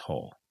out of this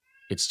hole.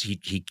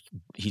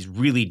 He's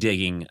really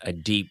digging a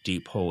deep,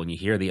 deep hole, and you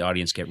hear the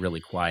audience get really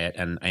quiet.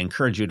 And I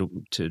encourage you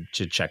to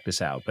check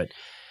this out. But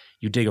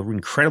you dig an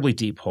incredibly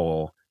deep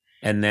hole,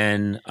 and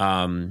then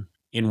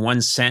in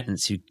one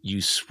sentence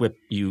you flip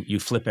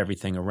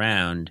everything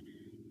around,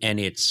 and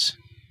it's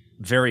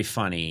very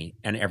funny,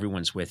 and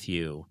everyone's with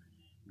you.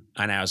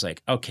 And I was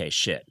like, okay,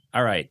 shit,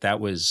 all right,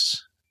 that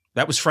was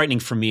frightening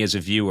for me as a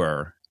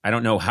viewer. I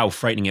don't know how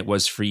frightening it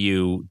was for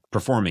you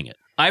performing it.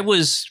 I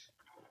was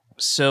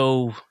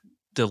so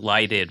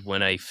delighted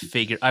when I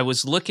figured I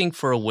was looking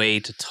for a way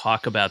to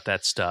talk about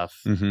that stuff.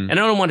 And I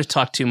don't want to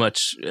talk too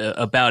much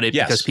about it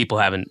because people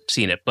haven't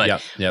seen it,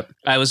 but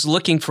I was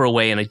looking for a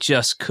way and I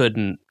just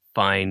couldn't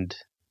find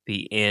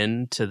the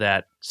end to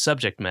that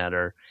subject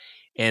matter.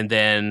 And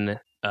then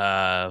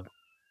I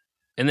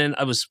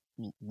was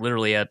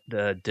literally at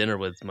dinner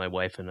with my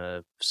wife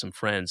and some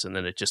friends, and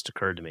then it just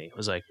occurred to me. It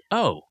was like,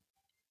 oh,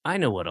 I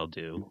know what I'll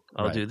do.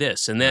 I'll do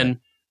this. And then,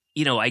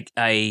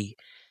 I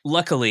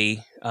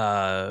luckily,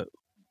 I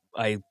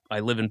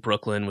live in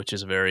Brooklyn, which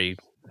is very,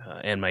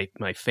 and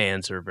my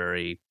fans are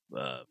very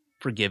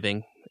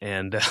forgiving,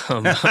 and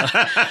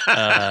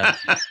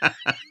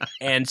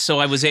and so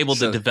I was able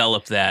to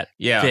develop that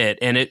bit,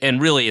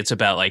 and really it's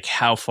about like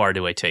how far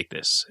do I take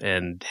this,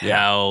 and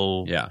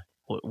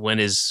when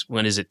is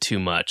it too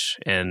much,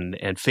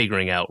 and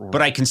figuring out.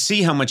 But I can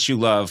see how much you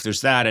love.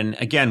 There's that, and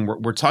again,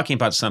 we're talking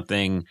about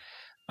something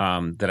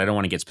that I don't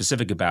want to get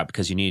specific about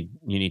because you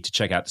need to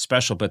check out the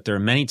special. But there are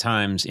many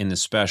times in the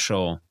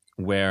special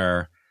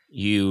where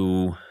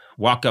you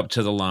walk up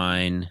to the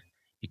line,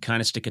 you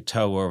kind of stick a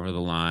toe over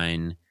the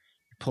line,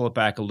 you pull it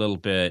back a little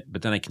bit,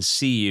 but then I can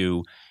see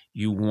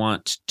you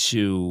want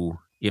to,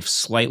 if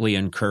slightly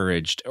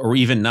encouraged or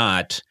even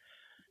not,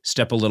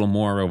 step a little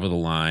more over the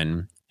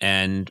line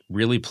and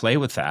really play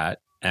with that.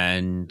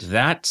 And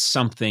that's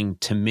something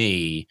to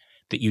me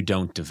that you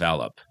don't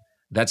develop.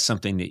 That's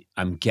something that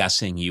I'm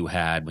guessing you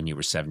had when you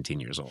were 17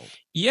 years old.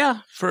 Yeah,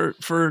 for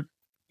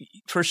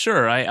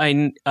sure.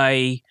 I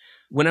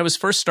when I was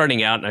first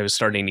starting out and I was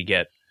starting to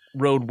get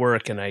road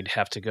work and I'd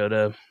have to go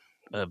to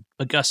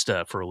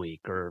Augusta for a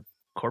week or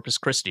Corpus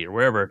Christi or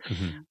wherever,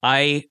 mm-hmm.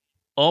 I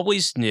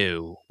always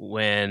knew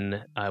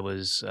when I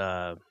was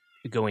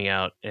going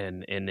out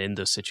and in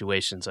those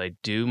situations, I'd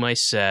do my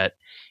set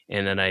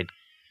and then I'd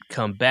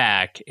come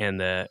back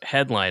and the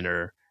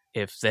headliner,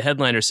 if the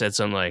headliner said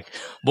something like,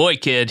 "Boy,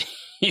 kid,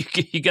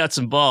 you got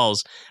some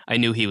balls," I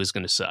knew he was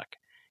going to suck.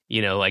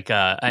 You know, like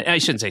I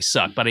shouldn't say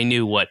suck, but I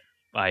knew what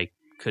I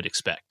could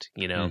expect.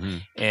 You know, mm-hmm.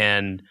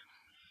 and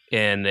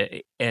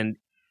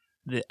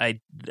I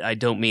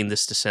don't mean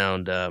this to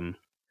sound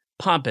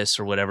pompous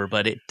or whatever,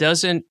 but it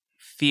doesn't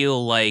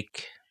feel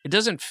like it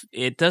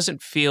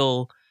doesn't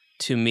feel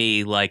to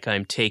me like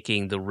I'm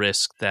taking the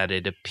risk that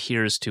it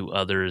appears to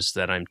others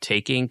that I'm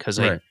taking, because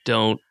right.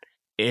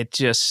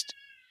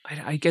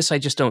 I guess I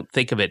just don't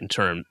think of it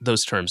in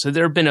those terms. So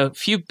there have been a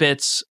few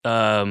bits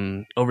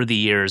over the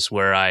years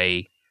where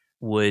I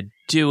would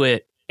do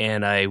it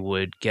and I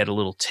would get a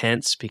little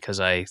tense because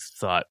I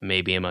thought,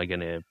 maybe am I going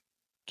to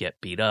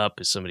get beat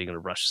up? Is somebody going to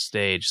rush the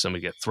stage? Is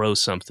somebody going to throw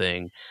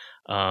something?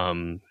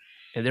 And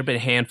there have been a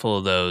handful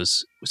of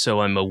those,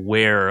 so I'm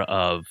aware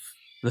of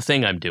the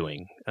thing I'm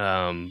doing.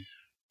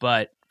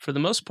 But for the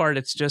most part,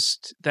 it's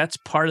just, that's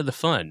part of the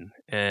fun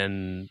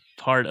and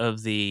part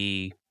of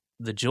the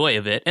joy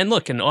of it. And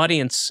look, an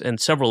audience and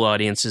several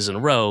audiences in a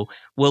row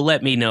will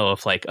let me know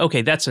if, like,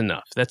 okay, that's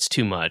enough, that's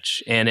too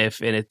much. And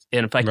if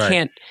I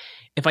right.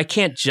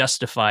 can't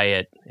justify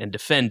it and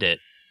defend it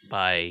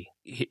by,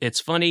 it's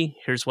funny,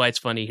 here's why it's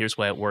funny, here's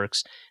why it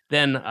works,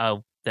 then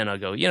I'll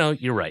go,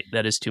 you're right,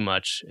 that is too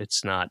much.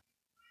 It's not,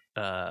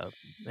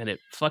 and it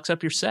fucks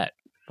up your set,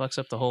 fucks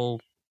up the whole,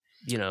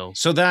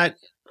 So that,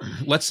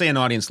 let's say an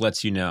audience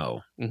lets you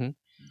know mm-hmm.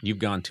 you've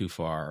gone too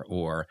far,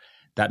 or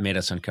that made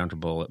us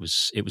uncomfortable, it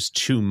was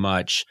too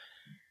much.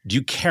 Do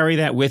you carry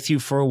that with you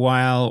for a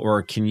while,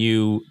 or can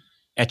you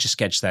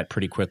etch-a-sketch that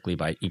pretty quickly?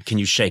 Can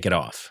you shake it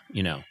off?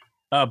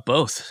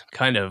 Both,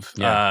 kind of.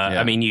 Yeah.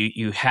 I mean,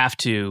 you have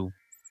to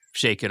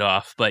shake it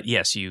off, but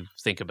yes, you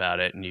think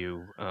about it, and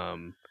you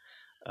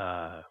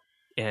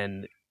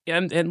and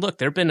look,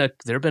 there've been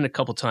a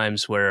couple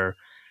times where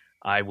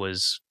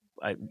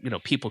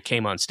people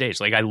came on stage.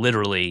 Like, I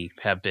literally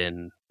have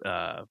been,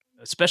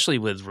 especially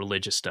with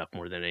religious stuff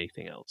more than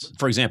anything else.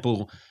 For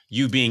example,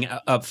 you being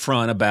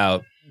upfront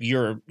about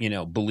your,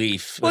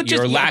 belief,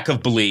 your lack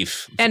of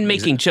belief, and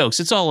making jokes.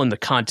 It's all in the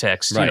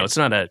context. Right. It's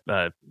not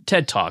a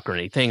TED Talk or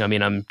anything. I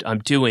mean,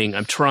 I'm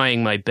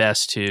trying my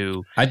best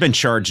to. I've been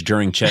charged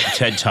during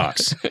TED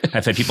Talks.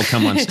 I've had people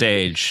come on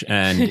stage,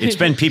 and it's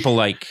been people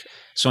like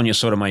Sonia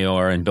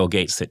Sotomayor and Bill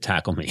Gates that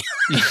tackle me.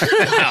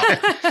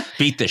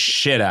 Beat the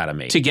shit out of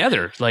me.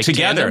 Together.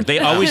 They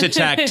always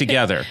attack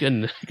together.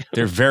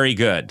 They're very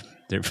good.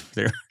 They're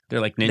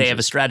like ninjas. They have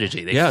a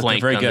strategy. They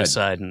flank on the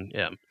side,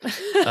 and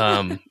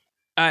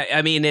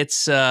I mean,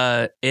 it's.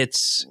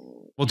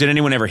 Well, did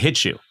anyone ever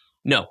hit you?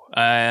 No,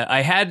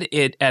 I had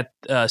it at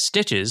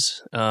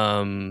Stitches,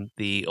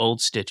 the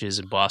old Stitches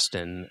in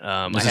Boston.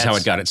 This is how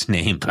it got its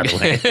name, by the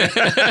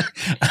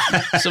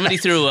way. Somebody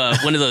threw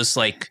one of those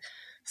like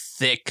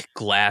thick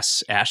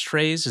glass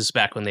ashtrays. This is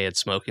back when they had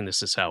smoking.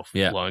 This is how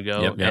long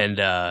ago, and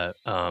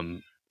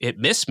it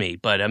missed me.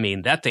 But I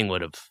mean, that thing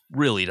would have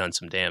really done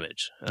some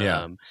damage.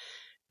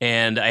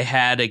 And I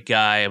had a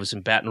guy. I was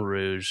in Baton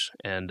Rouge,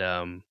 and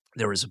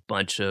there was a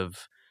bunch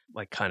of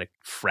like kind of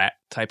frat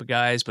type of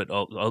guys, but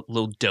a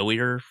little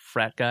doughier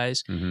frat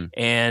guys. Mm-hmm.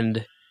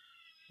 And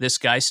this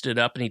guy stood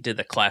up and he did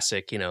the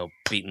classic,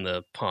 beating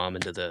the palm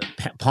into the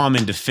palm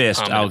into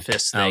fist.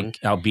 Thing.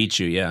 I'll beat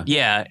you. Yeah.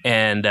 Yeah.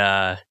 And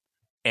I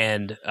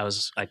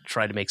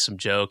tried to make some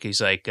joke.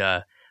 He's like,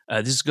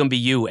 this is going to be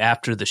you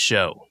after the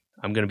show.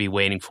 I'm going to be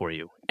waiting for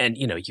you. And,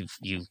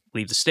 you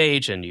leave the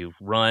stage and you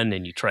run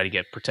and you try to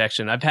get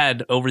protection.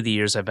 Over the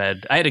years, I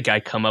had a guy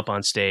come up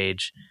on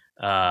stage.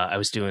 I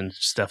was doing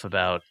stuff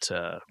about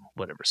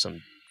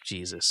some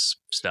Jesus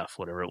stuff,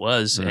 whatever it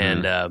was. Mm-hmm.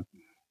 And a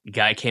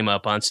guy came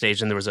up on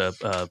stage, and there was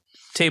a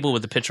table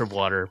with a pitcher of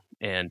water,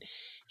 and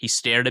he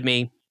stared at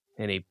me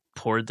and he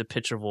poured the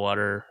pitcher of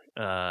water.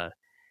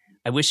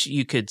 I wish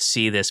you could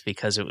see this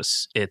because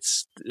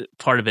it's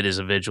part of it is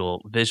a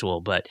visual,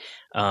 but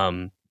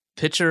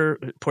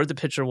poured the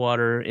pitcher of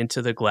water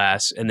into the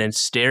glass and then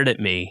stared at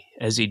me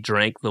as he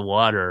drank the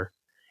water,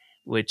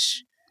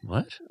 which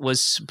What?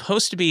 Was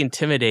supposed to be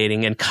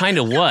intimidating and kind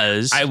of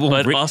was. I will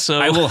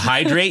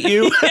hydrate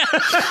you. Yeah,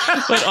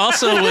 but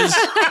also was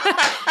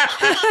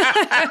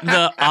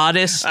the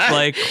oddest.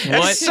 Like, what?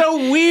 That's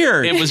so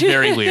weird. It was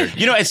very weird.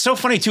 You know, it's so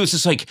funny too. It's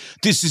just like,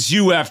 this is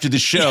you after the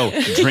show,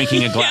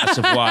 drinking a glass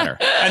of water,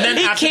 and then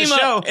after the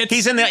show,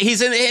 he's in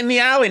the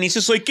alley, and he's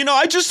just like,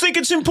 I just think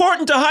it's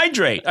important to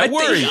hydrate. I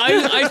worry.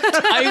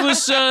 I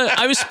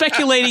was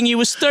speculating you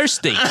was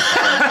thirsty.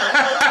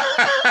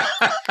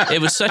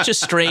 It was such a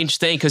strange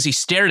thing because he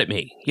stared at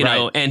me, you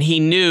know, and he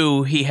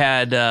knew he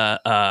had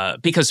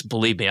because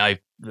believe me,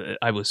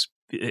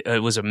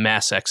 it was a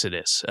mass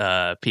exodus.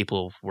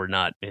 People were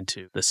not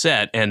into the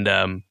set, and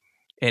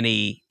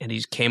he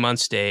came on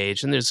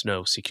stage, and there's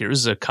no security. This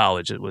is a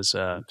college. It was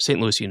St.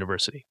 Louis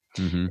University,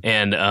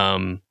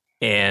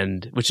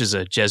 and which is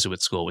a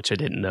Jesuit school, which I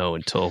didn't know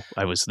until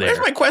I was there. Here's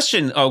my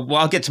question. Oh,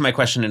 well, I'll get to my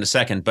question in a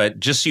second, but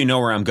just so you know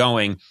where I'm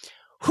going.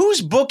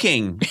 Who's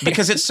booking?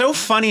 Because it's so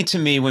funny to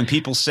me when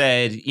people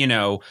said,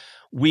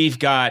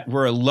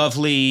 we're a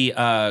lovely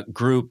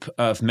group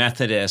of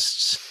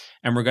Methodists,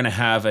 and we're going to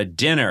have a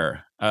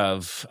dinner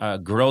of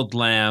grilled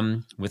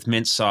lamb with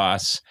mint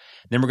sauce.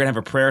 Then we're going to have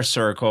a prayer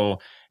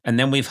circle. And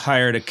then we've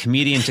hired a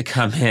comedian to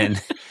come in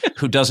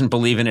who doesn't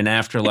believe in an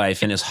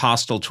afterlife and is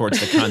hostile towards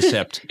the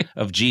concept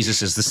of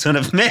Jesus as the Son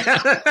of Man. Hey,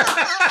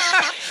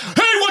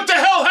 what the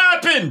hell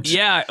happened?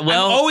 Yeah,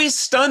 well, I'm always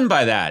stunned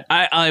by that.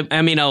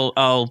 I mean,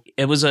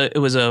 it was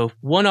a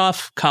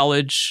one-off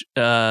college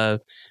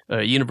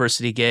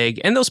university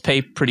gig, and those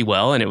pay pretty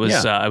well. And it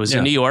was I was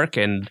in New York,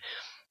 and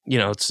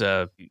it's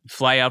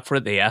fly out for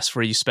it. They asked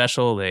for you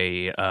special. So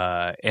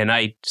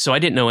I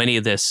didn't know any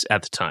of this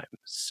at the time.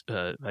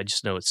 I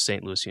just know it's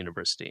St. Louis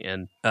University,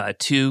 and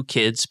 2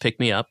 kids picked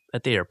me up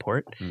at the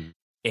airport,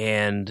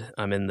 and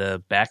I'm in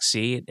the back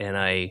seat, and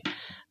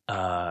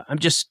I'm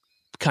just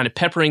kind of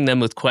peppering them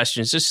with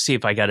questions just to see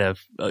if I got a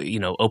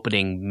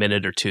opening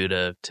minute or two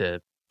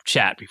to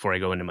chat before I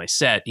go into my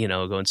set.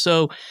 Going,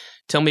 so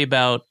tell me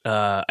about.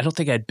 I don't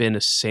think I'd been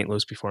to St.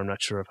 Louis before. I'm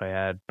not sure if I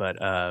had, but.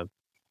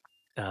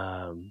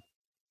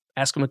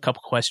 Ask him a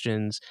couple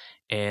questions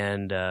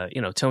and,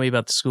 tell me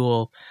about the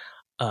school.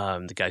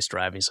 The guy's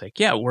driving. He's like,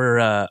 yeah,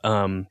 we're,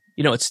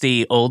 it's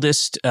the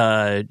oldest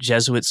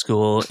Jesuit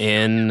school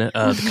in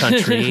the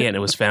country, and it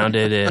was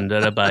founded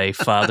by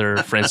Father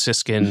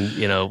Franciscan,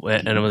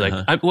 and I was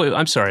like,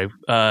 I'm sorry,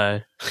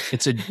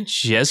 it's a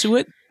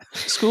Jesuit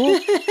school?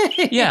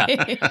 Yeah.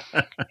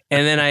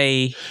 And then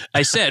I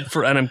said,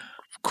 and I'm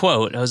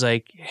quote, I was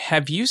like,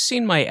 have you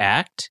seen my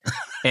act?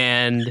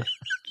 And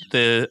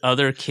the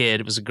other kid,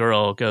 it was a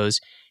girl, goes,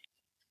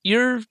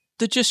 you're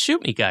the Just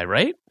Shoot Me guy,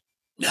 right?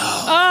 No.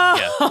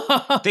 Oh.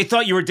 Yeah. They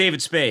thought you were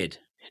David Spade.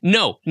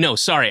 No,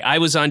 sorry. I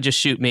was on Just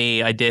Shoot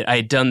Me. I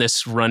had done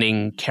this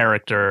running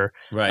character.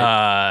 Right.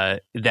 And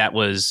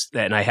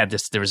I had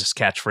there was this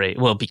catchphrase.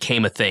 Well, it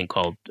became a thing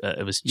called,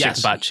 it was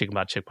Chickenbot,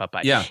 Chickenbot, Chickenbot,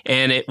 bye. Yeah.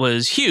 And it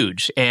was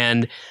huge.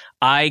 And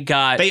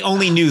They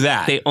only knew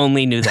that. They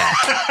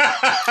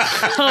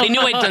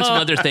knew I'd done some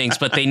other things,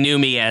 but they knew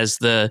me as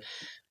the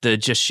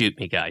Just Shoot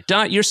Me guy.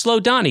 You're Slow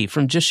Donnie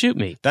from Just Shoot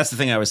Me. That's the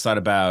thing I always thought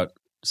about,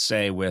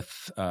 say,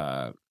 with,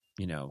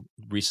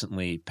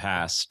 recently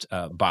passed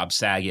Bob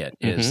Saget,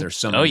 is there's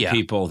so many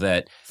people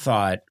that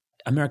thought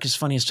America's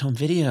Funniest Home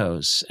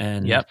Videos.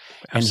 And,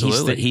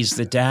 absolutely. And he's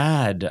the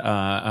dad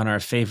on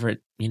our favorite,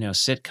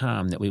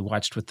 sitcom that we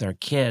watched with our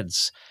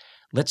kids.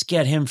 Let's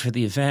get him for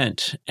the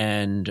event.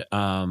 And,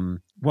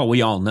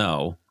 we all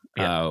know.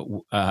 Yeah.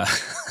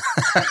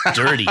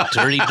 Dirty.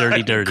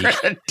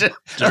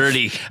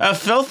 A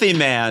filthy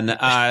man.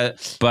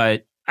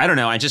 But I don't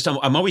know.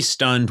 I'm always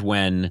stunned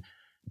when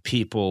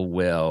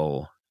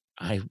people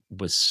I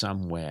was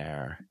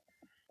somewhere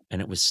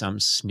and it was some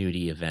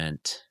snooty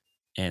event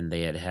and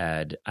they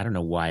had, I don't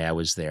know why I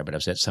was there, but I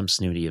was at some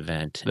snooty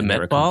event. The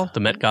Met Ball? The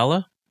Met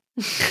Gala?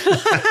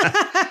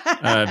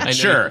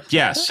 Sure.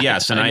 Yes.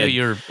 And I know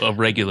you're a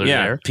regular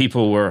there.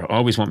 People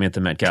always want me at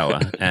the Met Gala.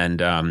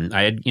 And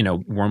I had,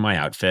 worn my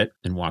outfit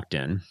and walked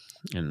in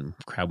and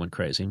the crowd went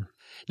crazy.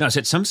 No, I was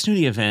at some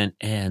snooty event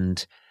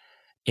and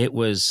it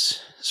was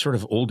sort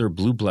of older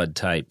blue blood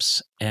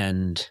types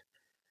and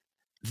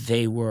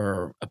they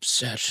were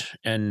upset.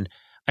 And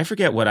I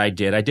forget what I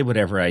did. I did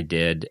whatever I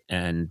did.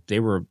 And they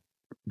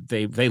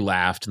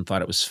laughed and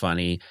thought it was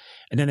funny.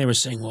 And then they were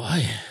saying,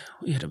 well,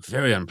 we had a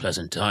very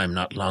unpleasant time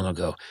not long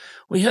ago.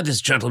 We had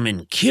this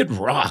gentleman, Kid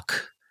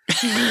Rock,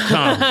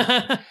 come.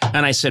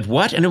 And I said,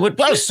 what? And it went,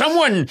 well,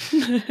 someone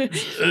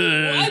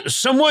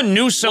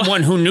knew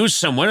someone who knew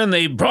someone, and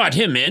they brought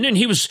him in, and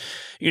he was,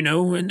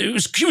 and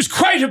he was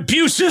quite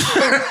abusive.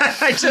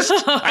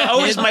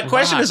 My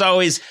question is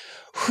always,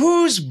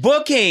 who's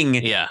booking?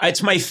 Yeah.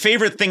 It's my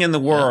favorite thing in the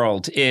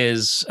world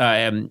is,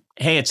 hey,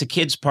 it's a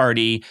kid's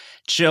party.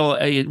 Chill,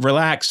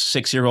 relax,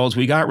 6-year-olds.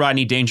 We got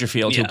Rodney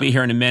Dangerfield. He'll be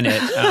here in a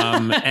minute.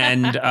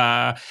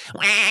 Why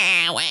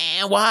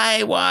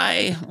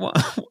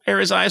are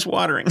his eyes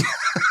watering?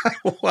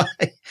 Why?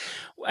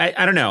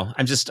 I don't know.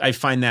 I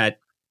find that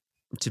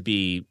to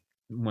be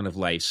one of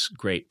life's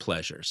great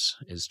pleasures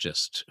is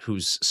just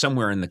who's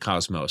somewhere in the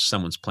cosmos,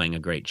 someone's playing a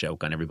great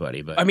joke on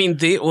everybody. But I mean,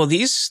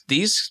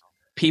 these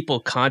people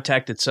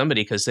contacted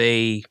somebody because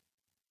they,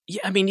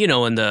 in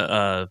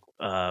the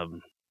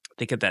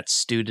think of that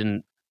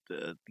student,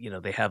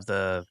 they have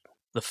the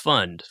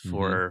fund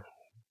for,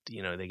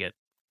 they get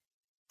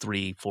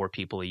 3-4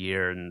 people a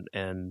year,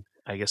 and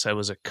I guess I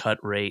was a cut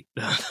rate.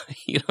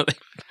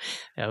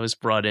 I was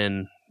brought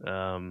in.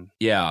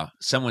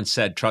 Someone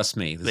said, "Trust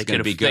me, this is going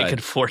to be good." They could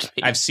afford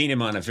me. I've seen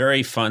him on a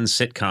very fun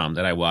sitcom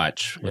that I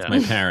watch with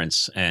my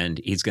parents, and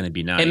he's going to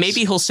be nice. And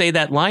maybe he'll say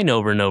that line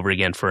over and over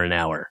again for an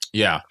hour.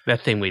 Yeah,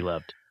 that thing we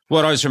loved.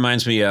 Well, it always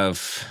reminds me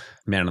of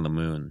Man on the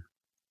Moon.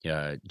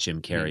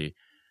 Jim Carrey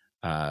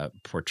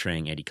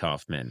portraying Andy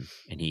Kaufman,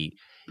 and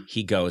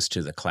he goes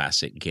to the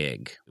classic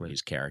gig where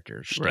his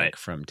character Schtick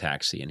from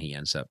Taxi, and he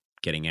ends up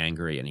getting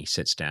angry, and he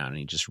sits down and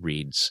he just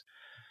reads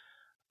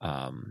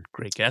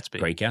Great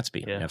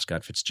Gatsby, F.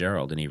 Scott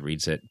Fitzgerald, and he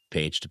reads it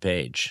page to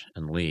page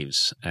and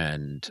leaves.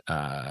 And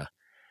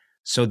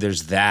so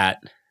there's that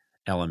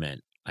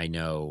element. I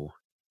know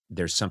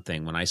there's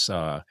something when I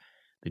saw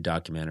the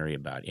documentary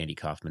about Andy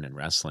Kaufman and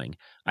wrestling.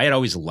 I had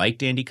always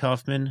liked Andy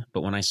Kaufman,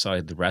 but when I saw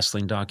the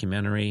wrestling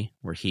documentary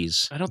where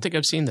I don't think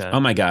I've seen that. Oh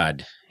my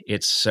God,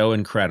 it's so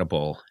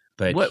incredible.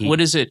 But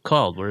what is it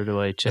called? Where do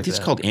I check I think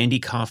it's called Andy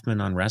Kaufman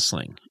on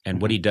Wrestling.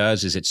 And what he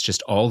does is it's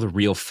just all the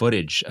real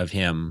footage of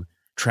him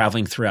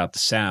traveling throughout the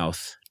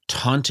South,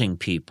 taunting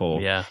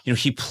people. Yeah.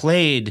 He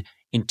played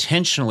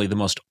intentionally the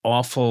most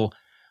awful,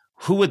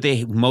 who would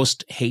they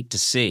most hate to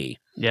see?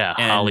 Yeah,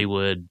 and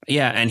Hollywood.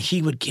 Yeah, and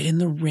he would get in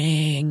the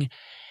ring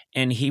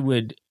and he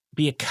would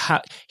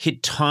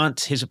he'd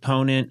taunt his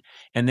opponent,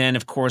 and then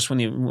of course when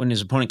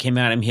his opponent came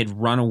at him, he'd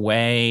run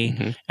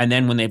away, and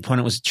then when the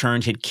opponent was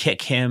turned, he'd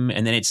kick him,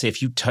 and then he'd say,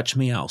 "If you touch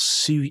me, I'll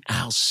sue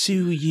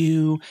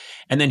you,"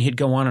 and then he'd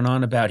go on and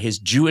on about his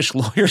Jewish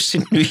lawyers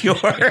in New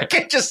York.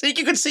 And just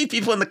you could see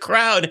people in the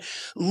crowd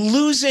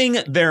losing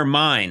their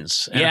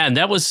minds. And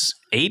that was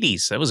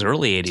 80s. That was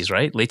early 80s,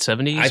 right? Late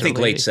 70s? I think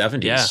late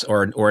 70s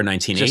or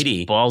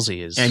 1980. Just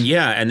ballsy is.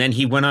 And then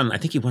he went on,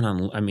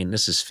 I mean,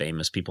 this is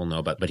famous, people know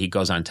about, but he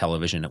goes on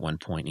television at one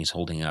point and he's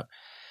holding up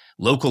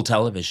local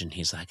television.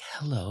 He's like,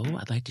 "Hello,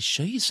 I'd like to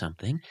show you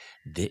something,"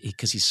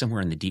 because he's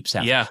somewhere in the deep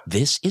South. Yeah.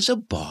 "This is a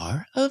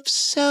bar of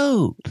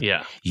soap.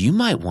 Yeah. You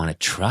might want to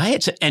try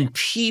it." And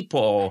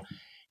people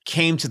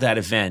came to that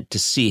event to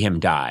see him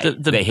die.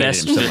 They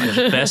hated him so much.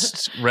 The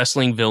best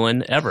wrestling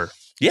villain ever.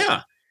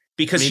 Yeah.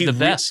 Because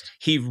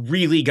he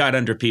really got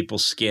under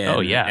people's skin.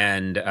 Oh, yeah.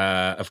 And,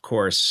 of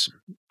course,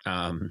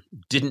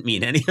 didn't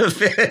mean any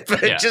of it,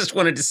 but just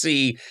wanted to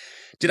see.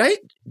 Did I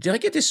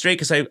get this straight?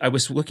 Because I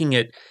was looking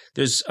at,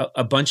 there's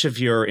a bunch of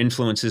your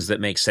influences that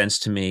make sense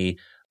to me,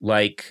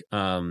 like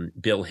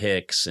Bill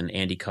Hicks and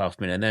Andy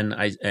Kaufman, and then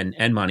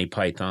and Monty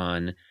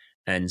Python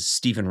and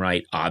Stephen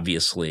Wright,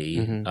 obviously,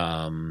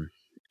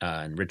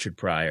 and Richard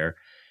Pryor.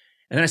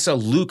 And then I saw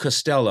Lou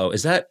Costello.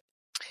 Is that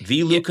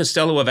the Lou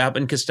Costello of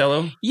Abbott and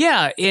Costello?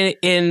 Yeah,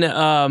 in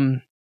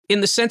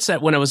the sense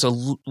that when I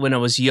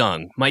was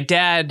young, my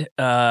dad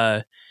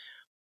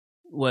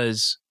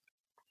was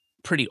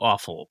pretty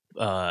awful,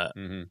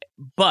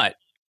 but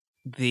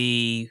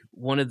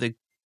one of the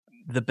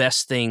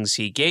best things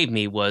he gave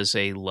me was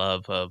a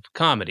love of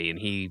comedy, and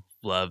he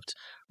loved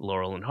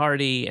Laurel and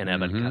Hardy and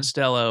Abbott and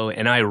Costello,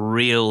 and I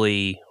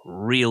really,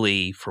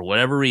 really, for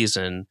whatever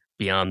reason,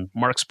 beyond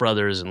Marx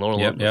Brothers and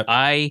Laurel,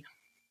 I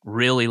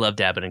really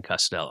loved Abbott and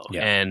Costello.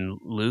 Yeah. And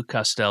Lou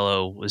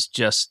Costello was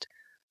just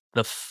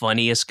the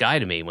funniest guy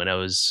to me when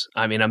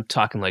I'm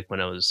talking like when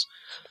I was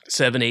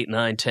 7, 8,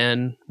 9,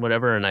 10,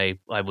 whatever. And I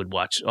would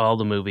watch all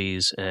the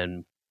movies,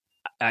 and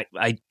I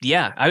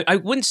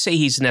wouldn't say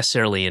he's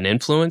necessarily an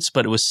influence,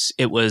 but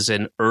it was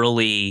an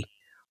early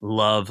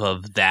love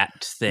of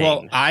that thing.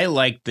 Well, I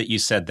like that you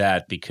said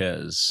that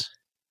because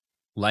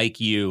like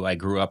you, I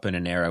grew up in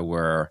an era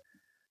where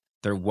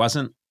there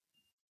wasn't,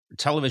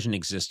 television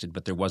existed,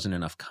 but there wasn't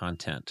enough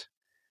content.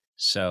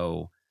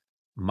 So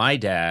my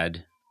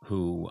dad,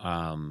 who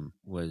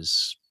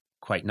was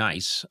quite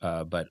nice,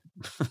 but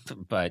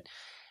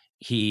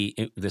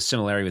the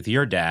similarity with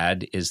your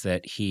dad is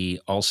that he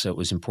also, it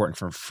was important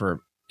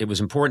it was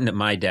important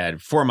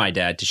that for my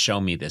dad to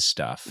show me this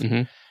stuff.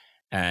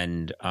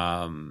 And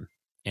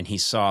he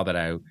saw that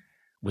I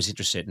was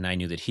interested, and I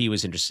knew that he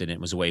was interested, and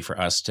it was a way for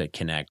us to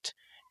connect.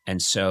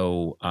 And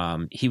so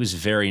he was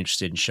very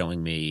interested in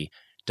showing me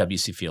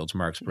W.C. Fields,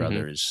 Marx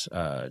Brothers,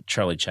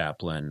 Charlie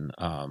Chaplin.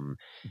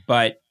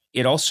 But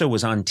it also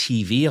was on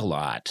TV a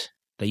lot.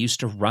 They used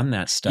to run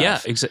that stuff.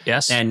 Yeah,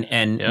 yes.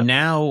 And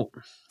now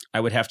I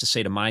would have to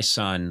say to my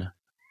son,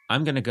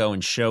 I'm going to go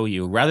and show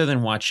you, rather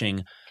than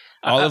watching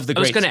all of the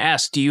great... I was going to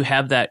ask, do you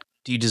have that,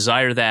 do you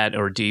desire that,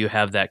 or do you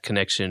have that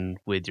connection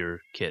with your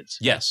kids?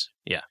 Yes.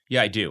 Yeah.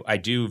 Yeah, I do. I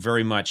do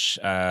very much.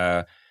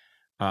 I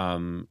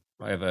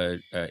have a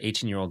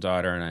 18-year-old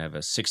daughter and I have a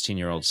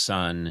 16-year-old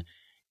son.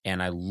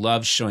 And I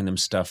love showing them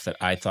stuff that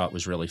I thought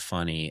was really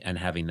funny and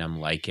having them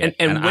like it.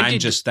 And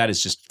that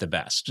is just the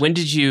best. When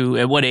did you,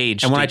 at what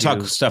age? And when I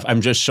talk stuff, I'm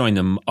just showing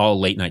them all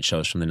late night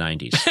shows from the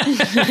 90s.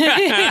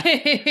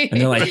 And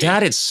they're like,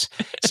 Dad, it's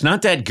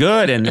not that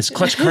good. And this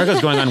Clutch Cargo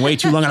is going on way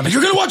too long. And I'm like,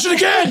 you're going to watch it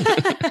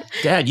again.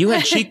 Dad, you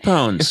had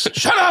cheekbones.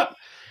 Shut up.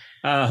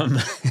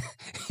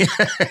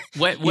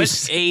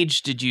 What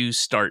age did you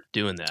start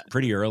doing that?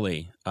 Pretty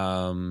early.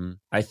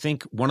 I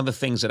think one of the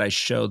things that I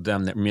showed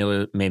them that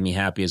really made me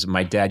happy is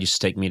my dad used to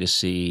take me to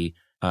see.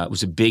 It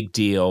was a big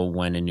deal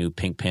when a new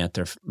Pink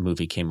Panther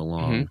movie came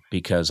along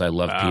because I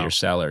love Peter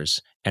Sellers,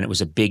 and it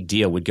was a big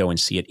deal. We'd go and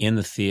see it in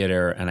the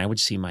theater, and I would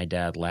see my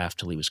dad laugh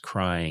till he was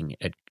crying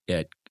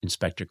at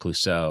Inspector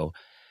Clouseau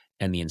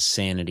and the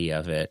insanity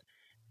of it.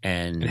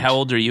 And how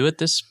old are you at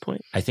this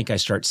point? I think I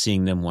start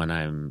seeing them when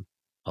I'm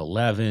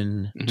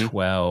 11,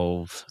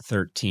 12,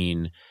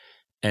 13.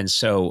 And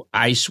so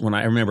when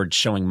I remember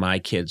showing my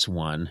kids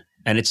one,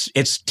 and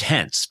it's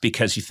tense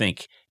because you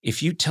think,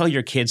 if you tell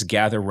your kids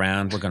gather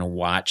around, we're going to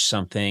watch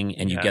something,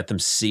 and you get them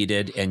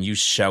seated and you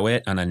show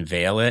it and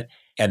unveil it,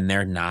 and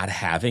they're not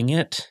having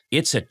it,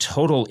 it's a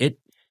total,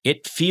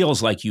 it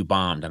feels like you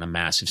bombed on a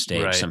massive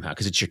stage somehow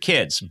because it's your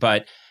kids,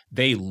 but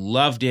they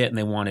loved it and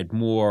they wanted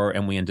more,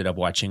 and we ended up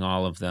watching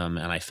all of them,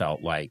 and I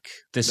felt like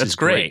this is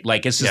great.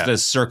 Like this is the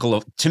circle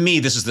of, to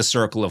me, this is the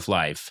circle of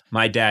life.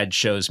 My dad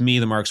shows me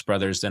the Marx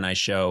Brothers, then I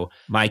show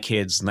my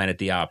kids Night at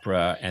the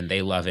Opera, and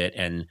they love it,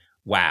 and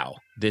wow,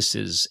 this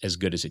is as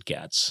good as it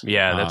gets.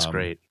 Yeah, that's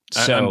great.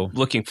 So I'm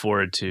looking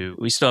forward to,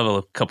 we still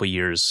have a couple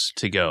years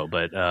to go,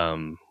 but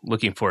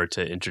looking forward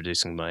to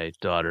introducing my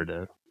daughter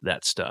to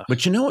that stuff.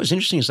 But you know what was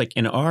interesting is like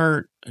I'm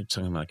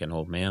talking like an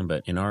old man,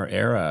 but in our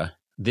era,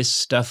 this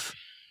stuff,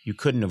 you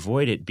couldn't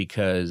avoid it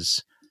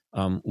because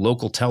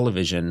local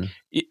television.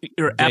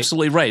 You're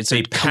absolutely right. It's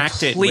they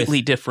packed it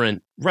completely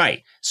different.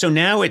 Right. So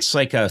now it's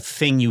like a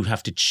thing you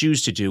have to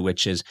choose to do,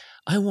 which is,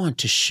 I want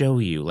to show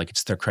you, like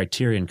it's their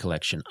Criterion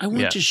Collection. I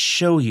want to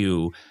show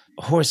you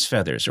Horse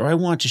Feathers, or I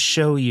want to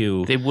show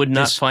you. They would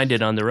not find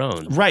it on their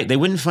own. Right. They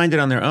wouldn't find it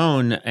on their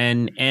own.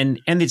 And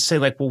they'd say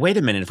like, well, wait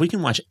a minute. If we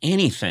can watch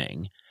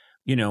anything,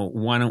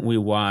 why don't we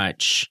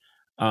watch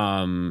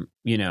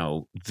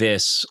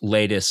this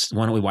latest,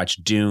 why don't we watch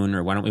Dune,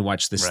 or why don't we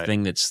watch this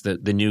thing that's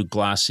the new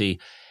glossy,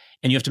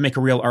 and you have to make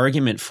a real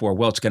argument for,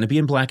 well, it's going to be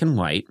in black and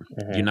white.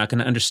 You're not going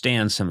to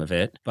understand some of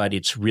it, but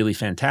it's really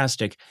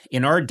fantastic.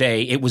 In our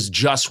day, it was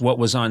just what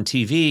was on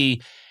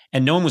TV,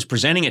 and no one was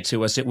presenting it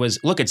to us. It was,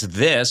 look, it's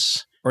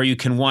this, or you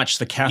can watch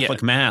the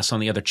Catholic Mass on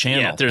the other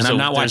channel. Yeah, there's a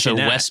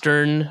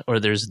Western, or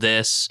there's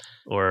this,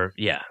 or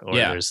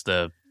there's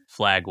the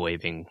flag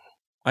waving.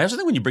 I also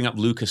think when you bring up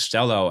Lou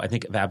Costello, I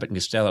think of Abbott and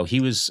Costello,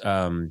 he was,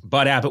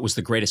 Bud Abbott was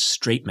the greatest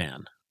straight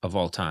man of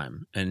all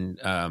time. And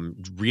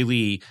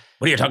really,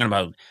 what are you talking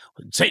about?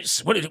 Say,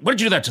 what did you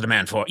do that to the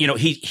man for?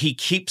 He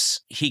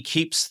keeps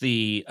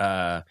the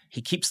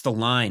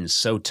lines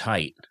so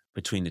tight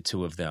between the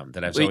two of them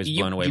that I was always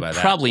blown away by that.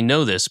 You probably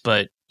know this,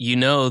 but you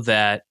know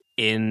that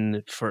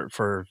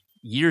for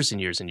years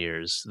and years and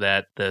years,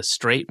 that the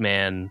straight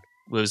man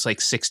was like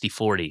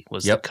 60-40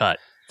 was the cut.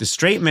 The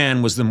straight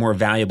man was the more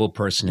valuable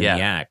person in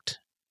the act,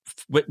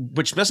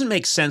 which doesn't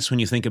make sense when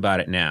you think about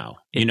it now.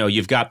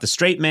 You've got the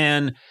straight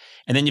man,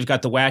 and then you've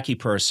got the wacky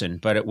person.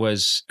 But it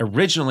was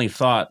originally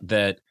thought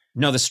that,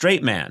 no, the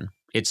straight man,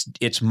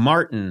 it's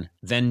Martin,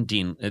 then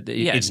Dean.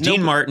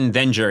 Dean Martin,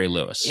 then Jerry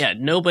Lewis. Yeah,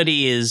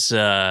 nobody is,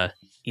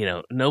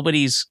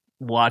 nobody's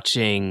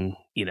watching,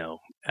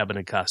 Abbott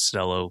and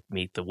Costello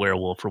meet the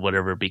werewolf or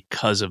whatever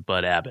because of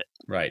Bud Abbott.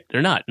 Right.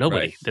 They're not.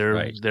 Nobody.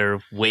 They're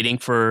waiting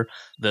for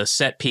the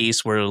set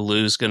piece where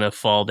Lou's going to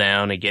fall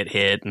down and get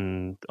hit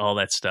and all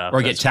that stuff.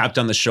 Or get tapped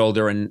on the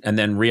shoulder and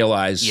then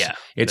realize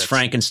it's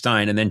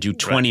Frankenstein, and then do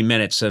 20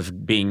 minutes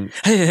of being...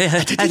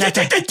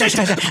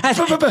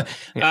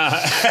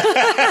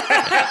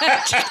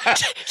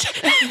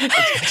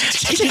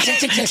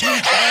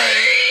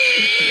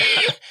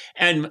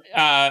 And...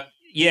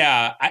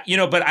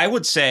 but I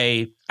would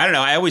say, I don't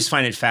know, I always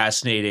find it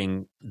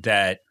fascinating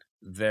that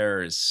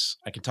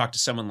I can talk to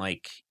someone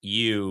like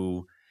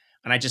you,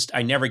 and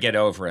I never get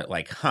over it.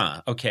 Like,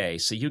 okay,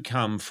 so you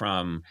come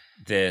from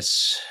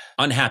this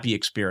unhappy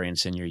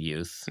experience in your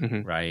youth,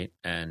 right?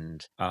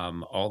 And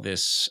all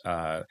this,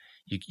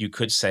 you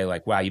could say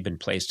like, wow, you've been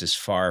placed as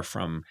far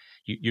from,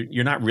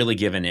 you're not really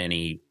given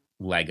any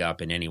leg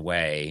up in any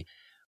way,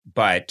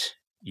 but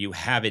you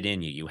have it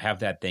in you. You have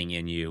that thing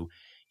in you.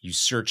 You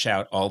search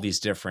out all these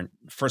different,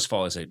 first of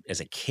all, as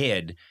a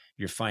kid,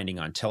 you're finding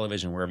on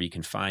television, wherever you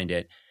can find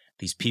it,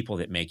 these people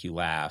that make you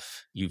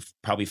laugh. You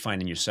probably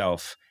find in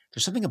yourself,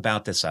 there's something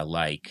about this I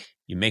like.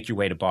 You make your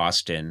way to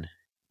Boston,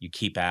 you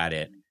keep at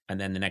it, and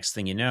then the next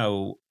thing you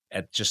know,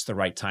 at just the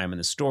right time in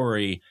the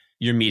story,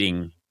 you're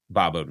meeting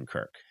Bob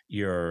Odenkirk.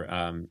 You're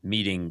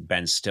meeting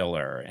Ben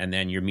Stiller, and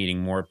then you're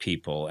meeting more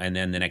people. And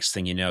then the next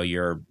thing you know,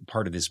 you're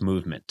part of this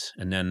movement.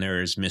 And then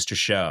there's Mr.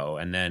 Show,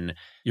 and then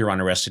you're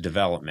on Arrested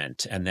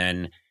Development. And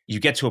then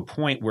you get to a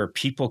point where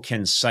people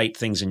can cite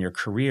things in your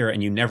career,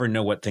 and you never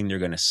know what thing they're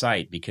going to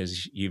cite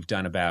because you've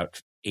done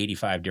about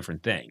 85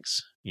 different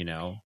things,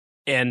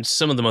 And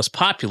some of the most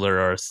popular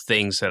are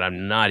things that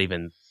I'm not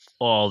even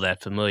all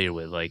that familiar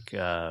with, like,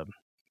 and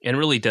it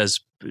really does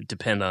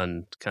depend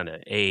on kind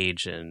of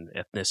age and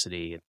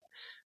ethnicity and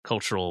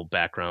cultural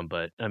background.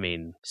 But I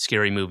mean,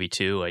 Scary Movie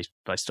 2,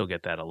 I still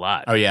get that a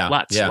lot. Oh yeah,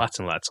 lots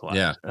and lots.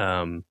 Yeah.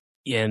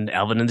 And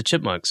Alvin and the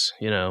Chipmunks,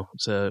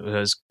 so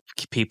those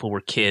people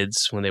were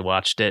kids when they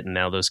watched it, and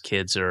now those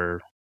kids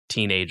are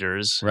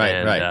teenagers.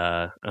 Right,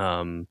 right.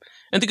 And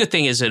the good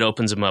thing is it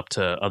opens them up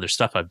to other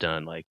stuff I've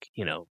done. Like,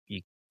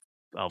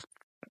 I'll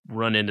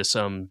run into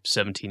some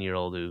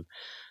 17-year-old who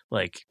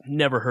like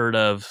never heard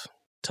of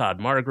Todd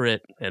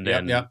Margaret, and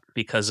then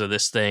because of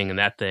this thing and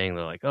that thing,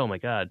 they're like, oh my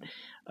God.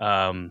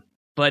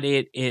 But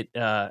you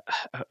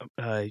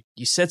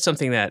said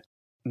something that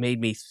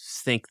made me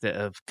think that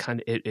of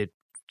kind of it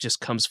just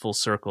comes full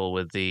circle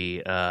with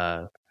the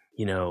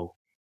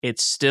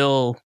it's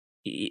still,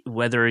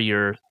 whether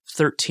you're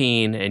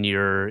 13 and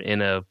you're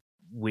in a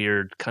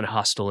weird kind of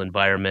hostile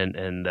environment,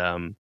 and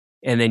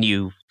then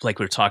you, like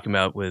we were talking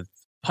about with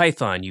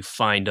Python, you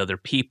find other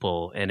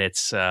people, and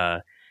it's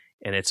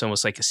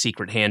almost like a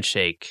secret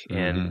handshake,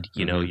 and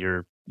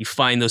you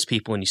find those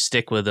people and you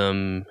stick with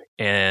them,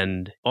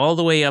 and all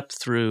the way up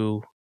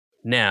through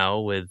now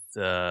with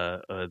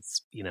our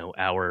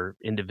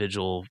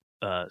individual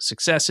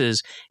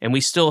successes, and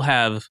we still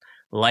have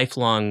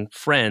lifelong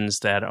friends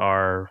that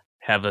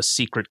have a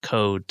secret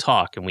code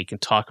talk, and we can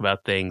talk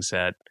about things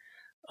that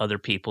other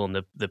people and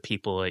the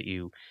people that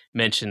you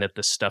mentioned at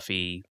the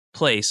stuffy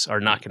place are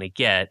not going to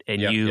get.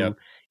 And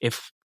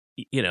if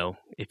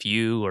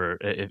you were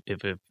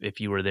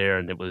there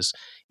and it was,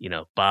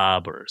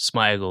 Bob or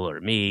Smigel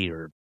or me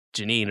or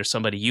Janine or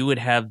somebody, you would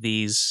have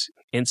these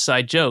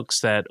inside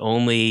jokes that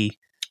only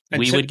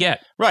we would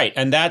get. Right.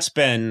 And that's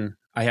been,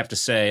 I have to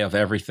say, of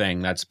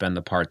everything, that's been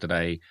the part that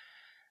I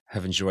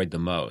have enjoyed the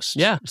most.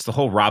 Yeah. It's the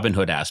whole Robin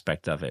Hood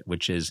aspect of it,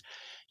 which is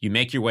you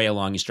make your way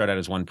along, you start out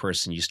as one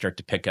person, you start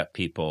to pick up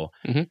people,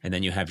 and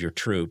then you have your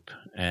troupe.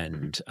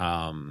 And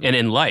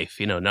in life,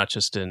 not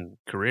just in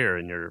career,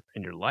 in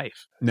your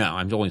life. No,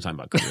 I'm only talking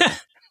about career.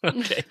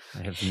 Okay.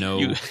 I have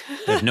no.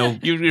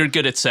 You're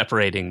good at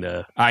separating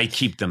the. I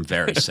keep them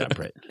very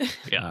separate.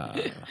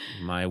 Yeah.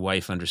 My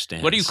wife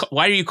understands.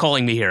 Why are you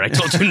calling me here? I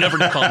told you never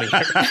to call me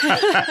here.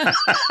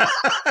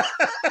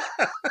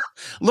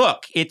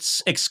 Look,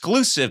 it's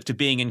exclusive to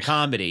being in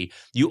comedy.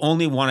 You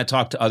only want to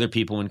talk to other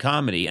people in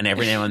comedy, and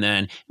every now and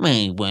then,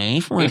 my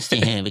wife wants to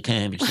have a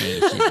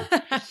conversation,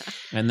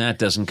 and that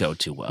doesn't go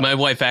too well. My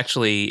wife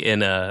actually,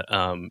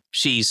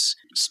 she's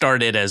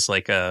started as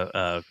like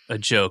a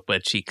joke,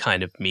 but she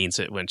kind of means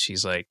it when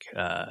she's like,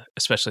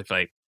 especially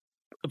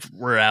if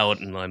we're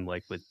out and I'm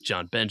like with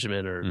John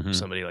Benjamin or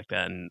somebody like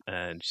that,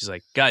 and she's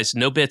like, guys,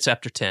 no bits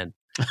after 10.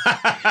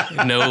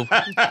 No,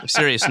 I'm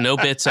serious, no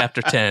bits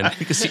after 10.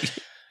 Because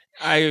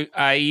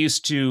I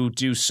used to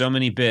do so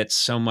many bits,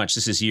 so much.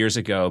 This is years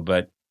ago,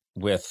 but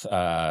with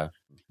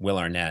Will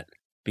Arnett,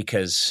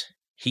 because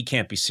he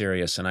can't be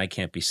serious and I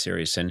can't be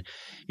serious. And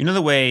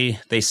the way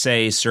they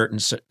say certain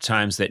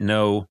times that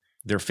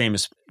they're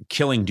famous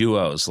killing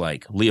duos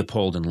like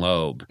Leopold and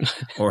Loeb,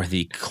 or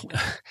the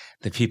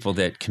people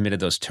that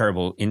committed those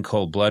terrible in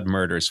cold blood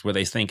murders, where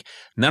they think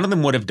none of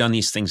them would have done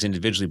these things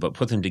individually, but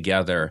put them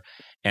together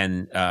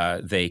and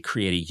they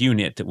create a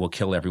unit that will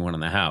kill everyone in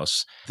the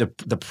house.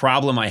 The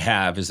problem I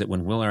have is that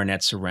when Will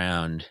Arnett's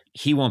around,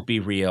 he won't be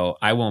real,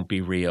 I won't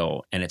be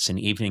real, and it's an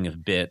evening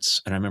of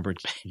bits. And I remember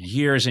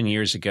years and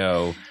years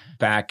ago,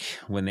 back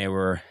when they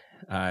were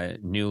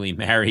newly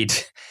married,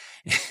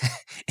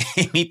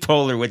 Amy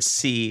Poehler would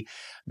see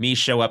me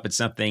show up at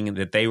something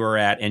that they were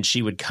at, and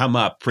she would come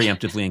up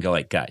preemptively and go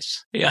like,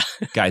 guys,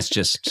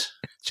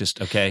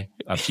 just okay,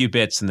 a few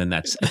bits, and then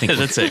that's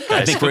it.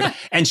 Guys.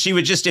 And she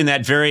would just in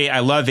that I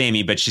love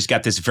Amy, but she's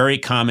got this very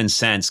common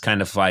sense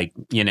kind of like,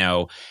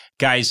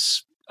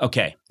 guys,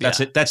 okay, that's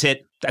it.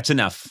 That's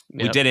enough.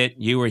 Yep. We did it.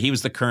 He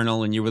was the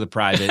colonel and you were the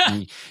private,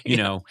 and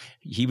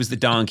he was the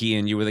donkey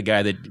and you were the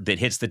guy that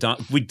hits the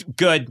donkey.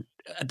 Good.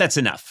 That's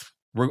enough.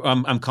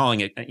 I'm calling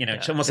it,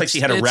 it's almost like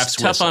she had a ref's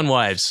whistle. It's tough on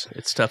wives.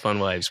 It's tough on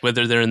wives,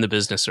 whether they're in the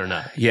business or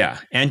not. Yeah,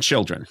 and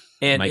children.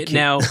 And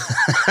now, I'm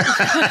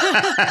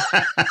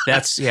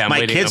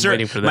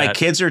waiting for that. My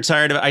kids are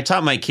tired of it. I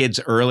taught my kids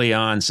early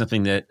on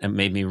something that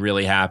made me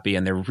really happy,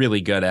 and they're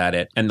really good at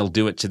it, and they'll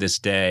do it to this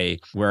day,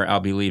 where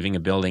I'll be leaving a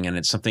building, and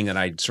it's something that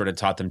I sort of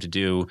taught them to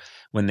do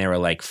when they were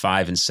like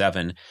 5 and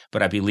 7,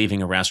 but I'd be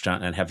leaving a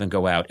restaurant and I'd have them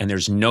go out and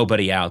there's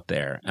nobody out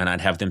there, and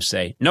I'd have them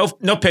say, no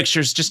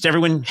pictures, just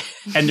everyone,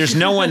 and there's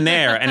no one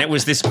there. And it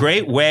was this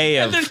great way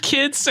of... And their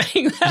kids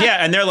saying that. Yeah,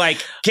 and they're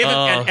like,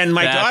 and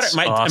my daughter, awesome.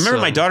 I remember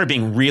my daughter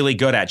being really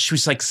good at it. She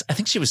was like, I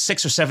think she was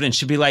 6 or 7, and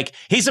she'd be like,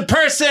 he's a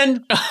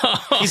person.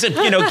 He's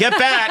get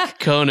back.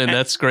 Conan,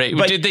 that's great.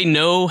 But did they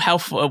know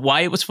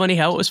why it was funny,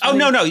 how it was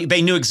funny? Oh, no,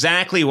 they knew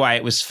exactly why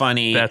it was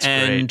funny. That's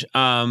great.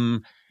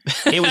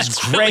 It was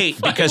great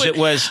really because it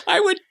was... I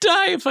would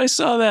die if I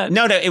saw that.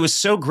 No, it was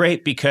so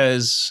great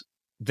because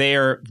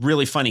they're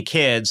really funny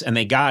kids and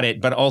they got it.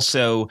 But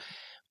also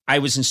I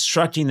was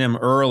instructing them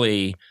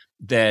early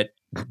that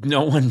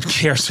no one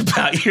cares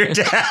about your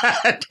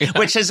dad,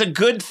 which is a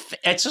good,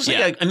 it's just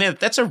like, I mean,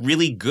 that's a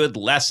really good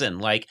lesson.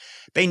 Like,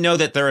 they know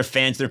that there are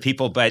fans, there are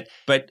people, but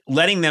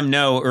letting them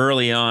know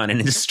early on and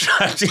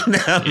instructing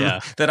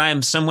them that I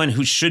am someone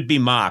who should be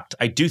mocked.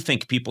 I do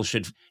think people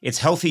should, it's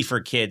healthy for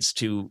kids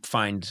to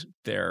find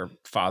their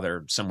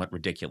father somewhat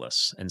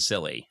ridiculous and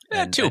silly.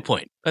 To a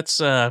point.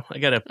 That's, I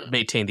got to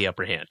maintain the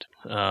upper hand.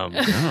 Oh,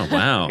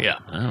 wow. Yeah.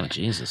 Oh,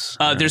 Jesus.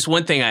 There's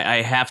one thing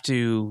I have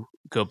to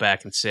go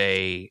back and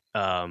say,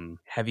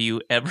 have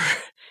you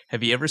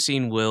ever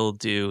seen Will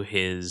do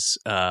his,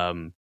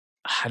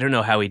 I don't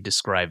know how he'd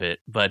describe it,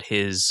 but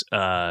his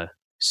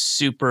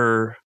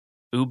super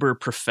uber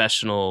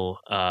professional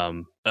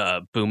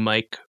boom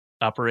mic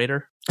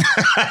operator?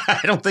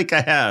 I don't think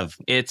I have.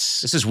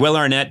 This is Will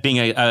Arnett being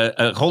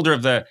a holder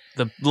of the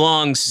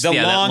long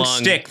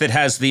stick that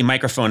has the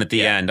microphone at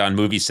the end on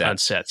movie sets. On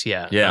sets,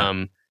 yeah.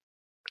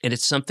 And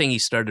it's something he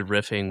started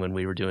riffing when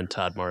we were doing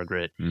Todd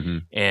Margaret,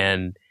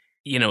 and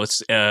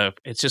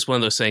it's just one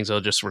of those things.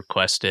 I'll just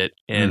request it,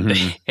 and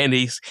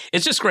it's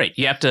just great.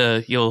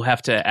 You'll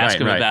have to ask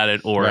him about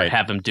it or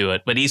have him do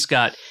it. But he's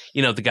got,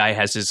 the guy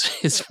has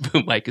his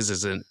boom mic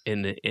is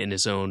in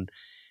his own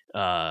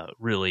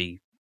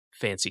really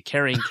fancy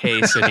carrying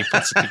case, and he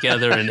puts it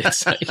together, and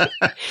it's like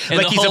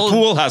he's a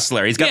pool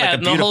hustler. He's got like a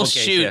beautiful the whole case,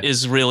 shoot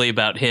is really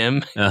about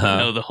him.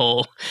 The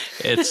whole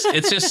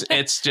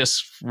it's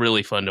just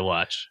really fun to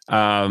watch.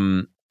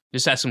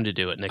 Just ask him to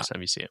do it next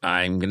time you see him.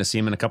 I'm going to see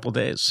him in a couple of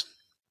days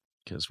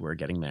because we're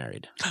getting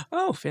married.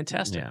 Oh,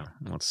 fantastic! Yeah,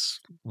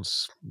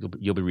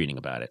 you'll be reading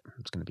about it.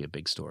 It's going to be a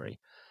big story.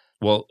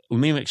 Well, let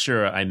me make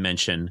sure I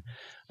mention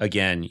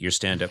again your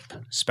stand-up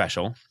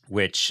special,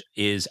 which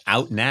is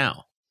out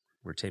now.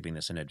 We're taping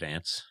this in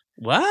advance.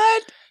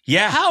 What?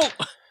 Yeah. How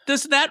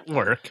does that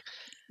work?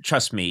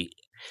 Trust me.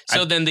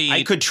 So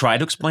I could try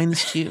to explain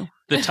this to you.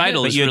 The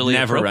title is you'd really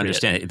never appropriate.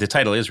 Understand it. The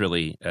title is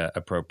really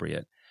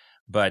appropriate.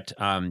 But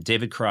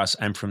David Cross,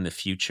 I'm from the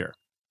Future,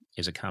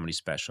 is a comedy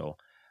special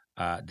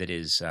that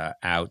is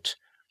out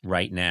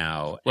right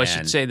now. Well, I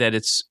should say that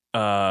it's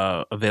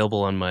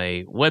available on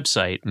my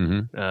website,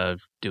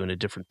 doing a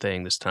different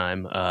thing this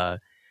time,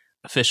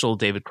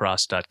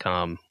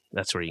 officialdavidcross.com.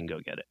 That's where you can go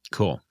get it.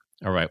 Cool.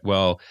 All right.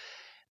 Well,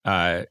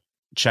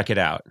 check it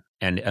out.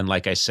 And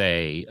like I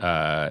say,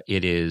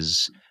 it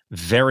is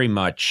very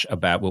much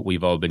about what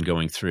we've all been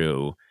going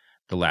through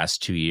the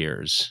last 2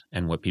 years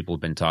and what people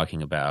have been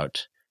talking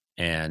about.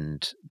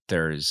 And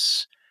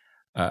there's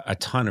a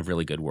ton of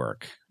really good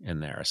work in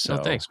there. So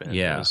thanks, man.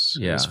 Yeah.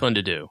 It was fun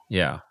to do.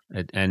 Yeah.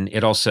 And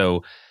it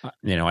also,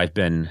 I've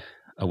been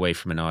away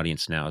from an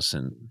audience now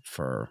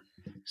for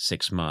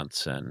 6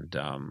 months, and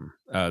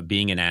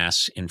being an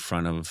ass in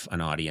front of an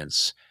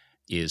audience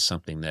is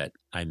something that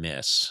I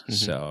miss.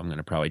 So I'm going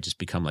to probably just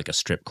become like a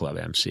strip club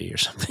MC or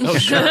something. Oh,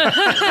 sure.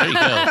 There you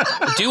go.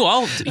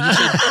 You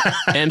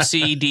should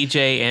MC,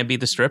 DJ, and be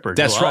the stripper.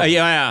 That's right.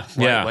 Yeah.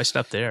 Why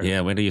stop there?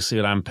 Yeah. Wait till you see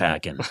what I'm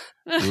packing.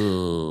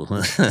 Ooh.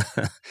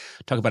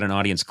 Talk about an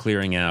audience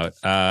clearing out.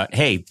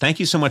 Hey,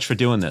 thank you so much for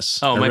doing this.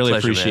 Oh, my really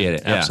pleasure, appreciate man.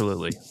 it. Yeah.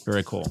 Absolutely.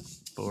 Very cool.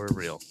 For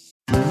real.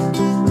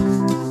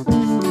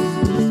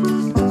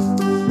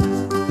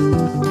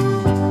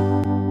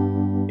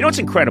 It's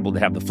incredible to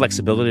have the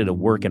flexibility to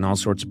work in all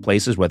sorts of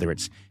places, whether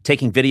it's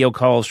taking video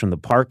calls from the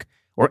park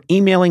or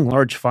emailing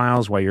large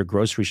files while you're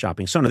grocery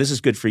shopping. Sona, this is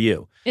good for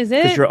you. Is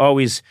it? Because you're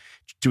always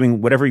doing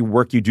whatever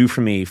work you do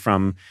for me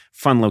from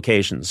fun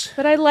locations.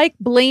 But I like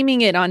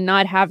blaming it on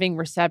not having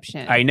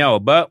reception. I know,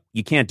 but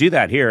you can't do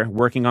that here.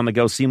 Working on the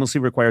go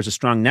seamlessly requires a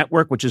strong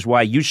network, which is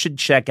why you should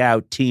check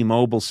out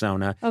T-Mobile,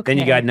 Sona. Okay. Then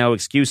you got no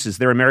excuses.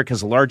 They're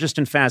America's largest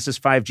and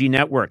fastest 5G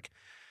network.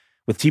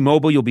 With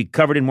T-Mobile, you'll be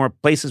covered in more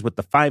places with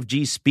the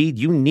 5G speed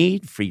you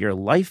need for your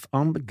life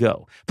on the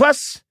go.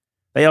 Plus,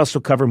 they also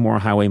cover more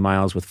highway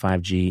miles with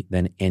 5G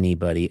than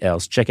anybody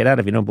else. Check it out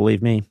if you don't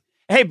believe me.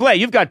 Hey, Blay,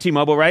 you've got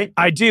T-Mobile, right?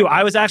 I do.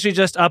 I was actually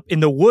just up in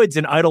the woods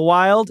in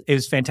Idlewild. It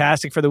was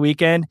fantastic for the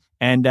weekend,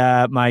 and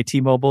my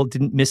T-Mobile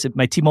didn't miss it.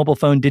 My T-Mobile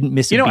phone didn't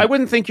miss it. I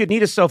wouldn't think you'd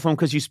need a cell phone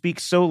because you speak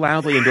so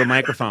loudly into a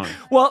microphone.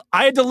 Well,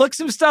 I had to look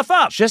some stuff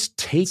up. Just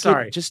take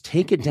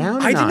it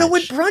down. I didn't know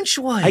when brunch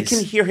was. I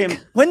can hear him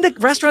when the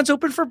restaurant's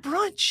open for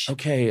brunch.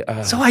 Okay.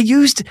 So I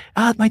used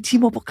my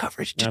T-Mobile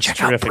coverage to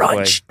check out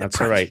brunch. Blay.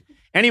 That's all right.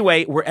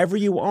 Anyway, wherever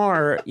you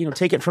are,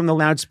 take it from the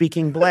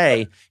loud-speaking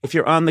Blay. If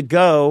you're on the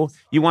go,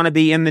 you want to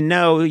be in the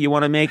know, you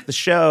want to make the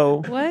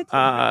show. What?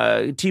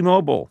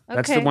 T-Mobile. Okay.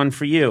 That's the one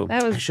for you.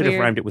 That was I should have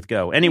weird. rhymed it with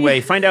go.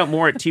 Anyway, find out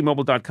more at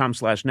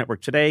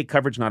T-Mobile.com/network today.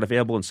 Coverage not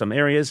available in some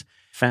areas.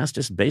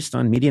 Fastest based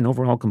on median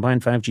overall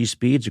combined 5G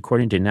speeds,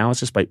 according to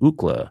analysis by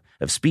Ookla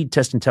of Speed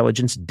Test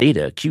Intelligence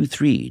data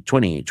Q3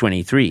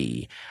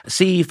 2023.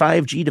 See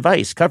 5G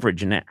device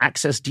coverage and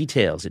access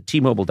details at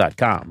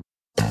T-Mobile.com.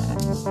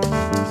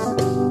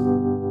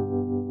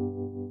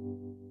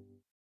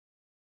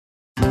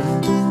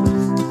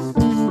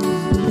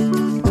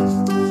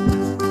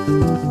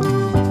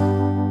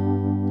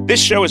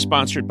 This show is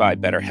sponsored by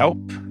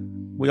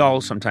BetterHelp. We all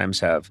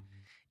sometimes have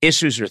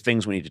issues or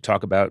things we need to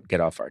talk about,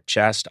 get off our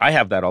chest. I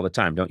have that all the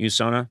time, don't you,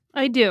 Sona?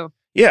 I do.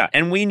 Yeah,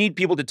 and we need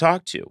people to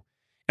talk to.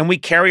 And we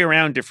carry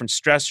around different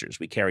stressors.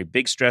 We carry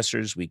big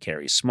stressors. We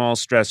carry small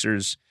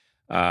stressors.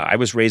 I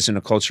was raised in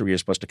a culture where you're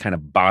supposed to kind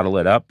of bottle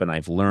it up, and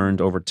I've learned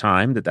over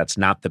time that that's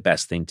not the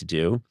best thing to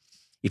do.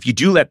 If you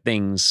do let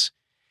things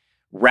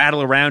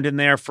rattle around in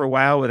there for a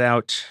while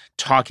without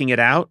talking it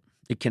out,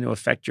 it can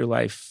affect your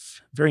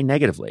life very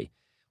negatively.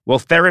 Well,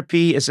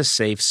 therapy is a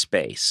safe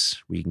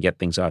space where you can get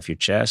things off your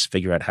chest,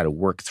 figure out how to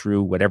work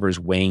through whatever is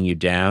weighing you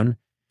down.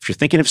 If you're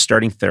thinking of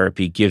starting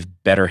therapy, give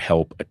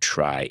BetterHelp a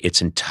try.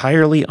 It's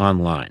entirely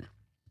online.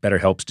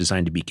 BetterHelp's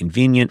designed to be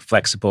convenient,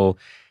 flexible,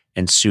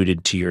 and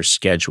suited to your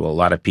schedule. A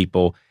lot of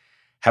people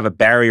have a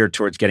barrier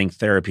towards getting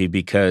therapy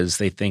because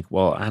they think,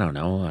 well, I don't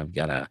know, I've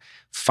got to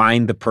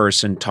find the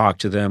person, talk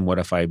to them. What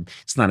if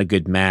it's not a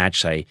good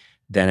match?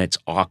 Then it's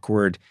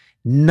awkward.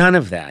 None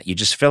of that. You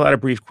just fill out a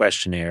brief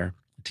questionnaire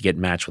to get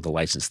matched with a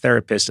licensed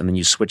therapist, and then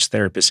you switch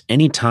therapists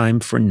anytime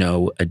for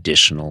no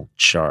additional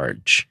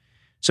charge.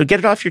 So get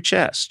it off your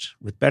chest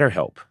with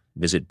BetterHelp.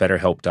 Visit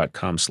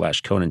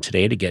BetterHelp.com/Conan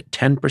today to get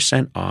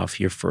 10% off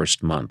your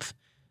first month.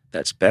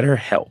 That's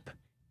BetterHelp,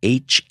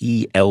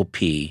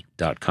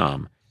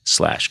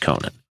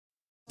 HELP.com/Conan.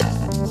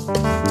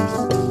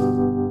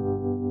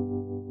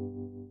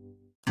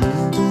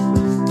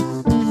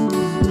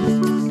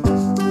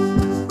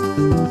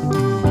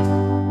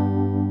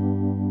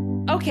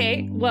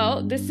 Okay,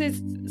 well, this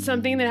is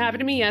something that happened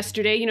to me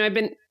yesterday. You know, I've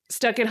been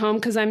stuck at home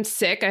because I'm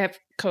sick. I have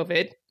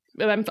COVID.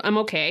 I'm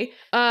okay.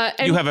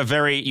 And you have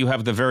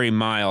the very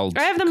mild.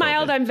 I have the COVID.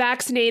 mild. I'm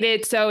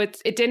vaccinated, so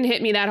it didn't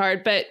hit me that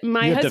hard. But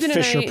my husband and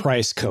I, Fisher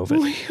Price COVID.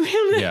 We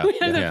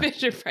have the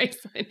Fisher Price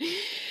one.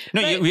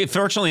 No,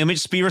 fortunately, let me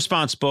just be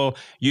responsible.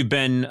 You've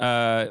been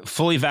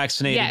fully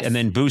vaccinated and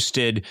then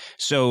boosted,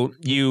 so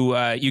you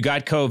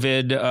got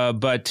COVID,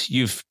 but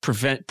you've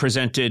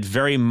presented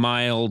very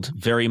mild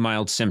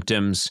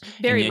symptoms,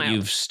 and yet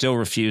you've still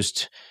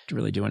refused to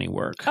really do any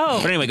work.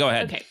 Oh, but anyway, go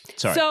ahead. Okay,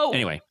 sorry. So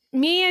anyway.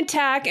 Me and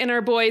Tack and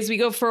our boys, we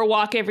go for a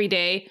walk every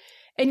day.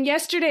 And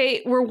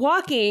yesterday we're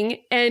walking.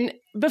 And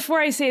before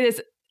I say this,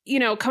 you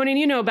know, Conan,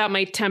 you know about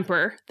my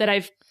temper that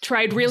I've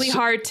tried really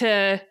hard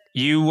to.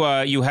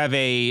 You have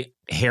a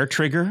hair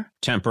trigger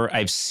temper.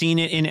 I've seen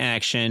it in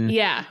action.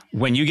 Yeah.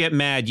 When you get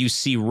mad, you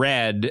see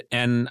red.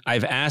 And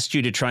I've asked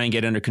you to try and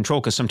get under control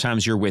because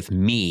sometimes you're with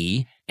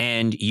me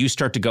and you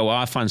start to go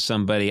off on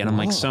somebody. And I'm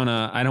like,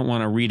 Sona, I don't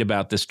want to read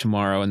about this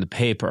tomorrow in the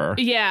paper.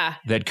 Yeah.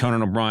 That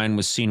Conan O'Brien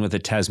was seen with a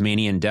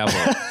Tasmanian devil.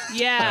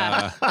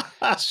 Yeah.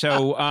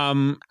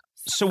 So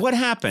what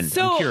happened?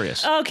 I'm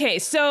curious. Okay.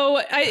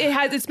 So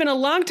it's been a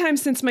long time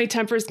since my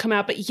temper's come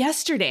out. But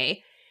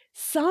yesterday,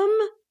 some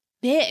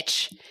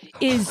bitch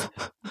is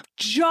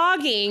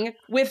jogging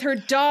with her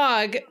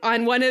dog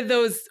on one of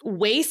those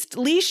waist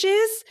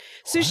leashes.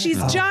 So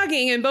she's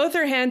jogging and both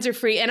her hands are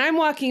free. And I'm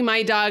walking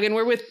my dog and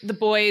we're with the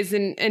boys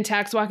and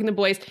Tack's walking the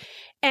boys.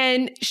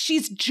 And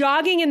she's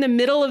jogging in the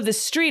middle of the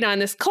street on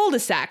this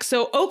cul-de-sac.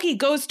 So Oki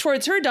goes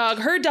towards her dog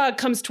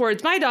comes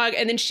towards my dog,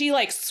 and then she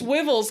like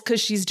swivels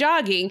because she's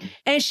jogging.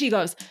 And she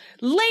goes,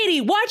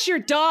 "Lady, watch your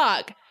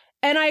dog."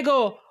 And I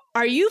go,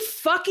 "Are you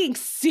fucking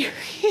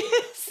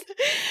serious?"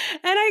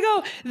 And I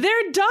go,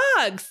 "They're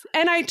dogs."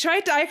 And I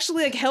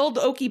actually like held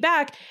Oki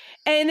back.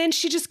 And then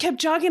she just kept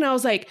jogging. I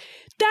was like,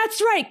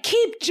 "That's right.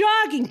 Keep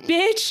jogging,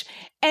 bitch."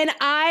 And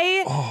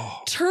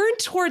I turned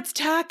towards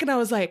Tack and I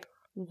was like,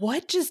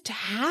 what just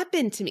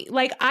happened to me?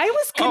 Like I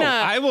was gonna.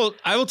 I will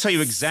tell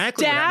you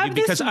exactly what happened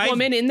because this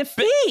woman in the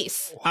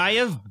face. I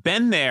have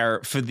been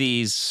there for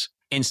these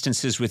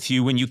instances with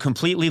you when you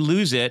completely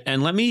lose it.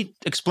 And let me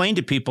explain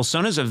to people,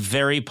 Sona's a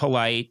very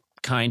polite,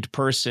 kind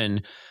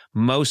person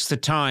most of the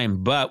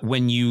time, but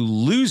when you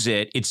lose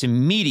it, it's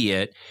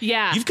immediate.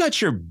 Yeah. You've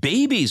got your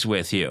babies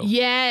with you.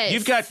 Yes.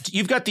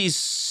 You've got these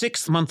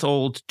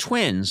 6-month-old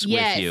twins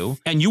with you,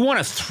 and you want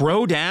to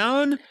throw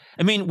down?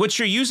 I mean, what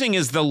you're using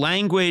is the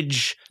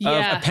language of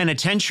a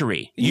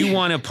penitentiary. You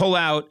want to pull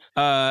out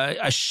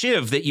a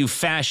shiv that you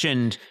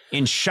fashioned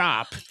in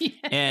shop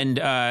and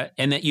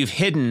that you've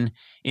hidden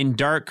in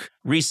dark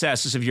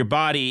recesses of your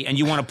body, and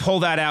you want to pull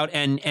that out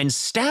and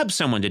stab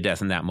someone to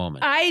death in that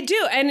moment. I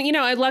do. And, you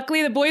know,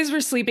 luckily the boys were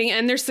sleeping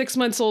and they're 6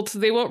 months old, so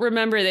they won't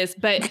remember this.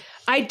 But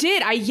I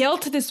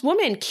yelled to this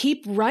woman,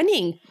 "Keep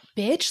running,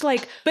 bitch."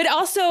 Like, but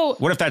also.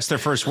 What if that's their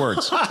first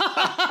words?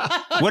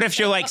 What if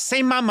you're like,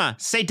 "Say mama,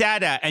 say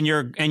dada," and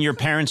your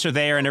parents are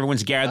there and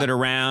everyone's gathered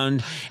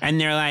around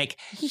and they're like,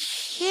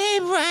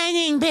 "Keep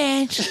running,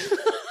 bitch."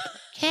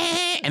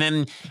 And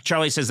then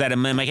Charlie says that,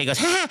 and then Micah goes,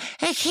 "I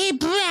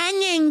keep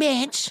running,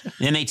 bitch." And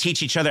then they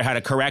teach each other how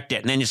to correct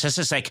it. And then it's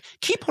just like,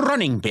 "Keep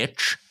running,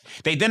 bitch."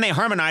 Then they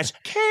harmonize,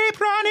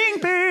 "Keep running,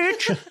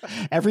 bitch."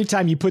 Every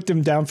time you put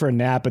them down for a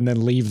nap and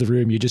then leave the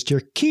room, you just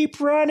hear, "Keep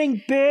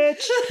running,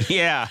 bitch."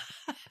 Yeah.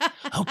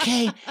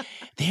 Okay,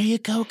 there you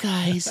go,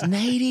 guys.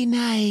 Nighty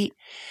night.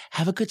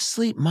 Have a good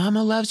sleep.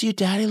 Mama loves you.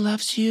 Daddy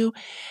loves you.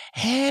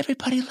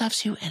 Everybody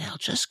loves you. And I'll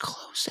just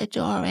close the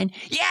door and,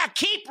 yeah,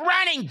 keep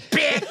running,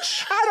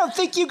 bitch. I don't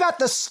think you got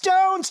the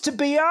stones to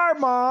be our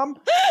mom.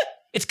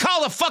 It's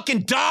called a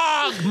fucking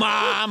dog,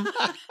 Mom.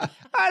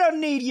 I don't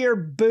need your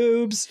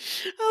boobs.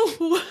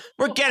 Oh,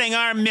 We're getting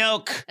our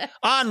milk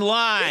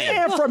online.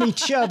 And from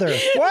each other.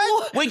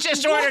 What? We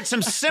just ordered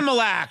some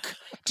Similac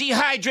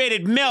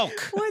dehydrated milk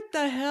what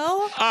the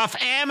hell? off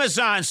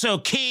Amazon, so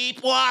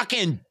keep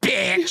walking,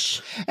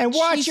 bitch. And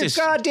watch Jesus.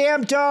 your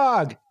goddamn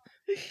dog.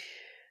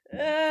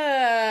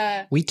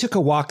 We took a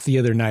walk the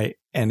other night,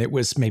 and it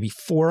was maybe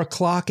 4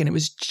 o'clock, and it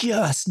was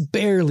just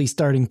barely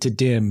starting to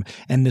dim.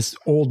 And this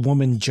old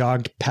woman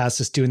jogged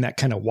past us doing that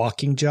kind of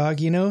walking jog,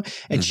 you know?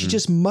 And she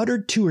just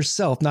muttered to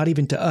herself, not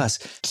even to us,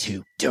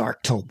 "Too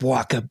dark to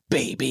walk a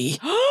baby."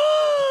 What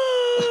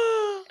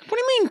do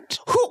you mean?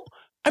 Who?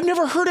 I've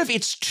never heard of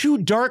it's too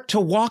dark to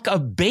walk a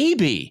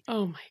baby.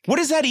 Oh my God. What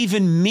does that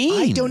even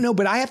mean? I don't know,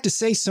 but I have to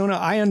say, Sona,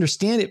 I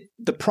understand it.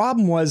 The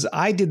problem was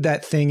I did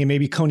that thing, and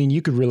maybe Conan, you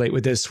could relate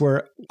with this,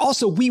 where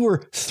also we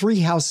were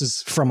 3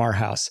 houses from our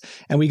house,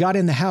 and we got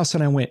in the house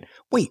and I went,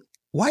 wait,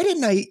 why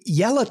didn't I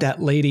yell at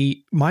that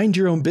lady, mind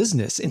your own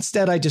business?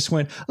 Instead, I just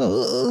went,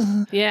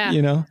 Yeah.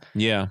 you know?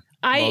 Yeah.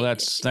 Well,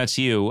 that's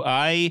you.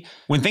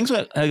 When things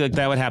like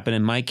that would happen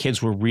and my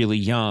kids were really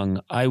young,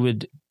 I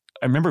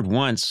remembered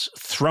once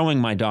throwing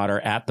my daughter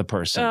at the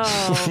person.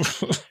 Oh.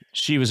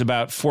 She was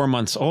about 4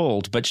 months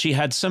old, but she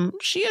had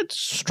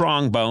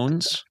strong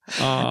bones.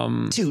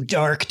 Too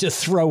dark to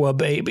throw a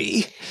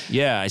baby.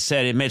 Yeah, I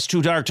said it's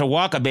too dark to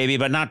walk a baby,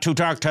 but not too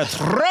dark to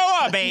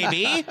throw a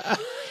baby.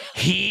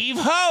 Heave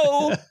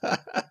ho!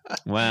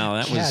 Wow,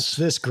 that Catch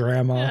this,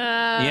 Grandma.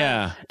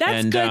 yeah.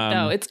 That's good,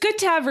 though. It's good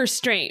to have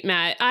restraint,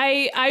 Matt.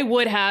 I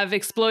would have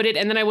exploded,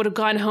 and then I would have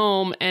gone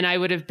home, and I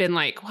would have been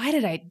like, why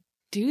did I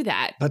do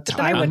that? But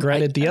I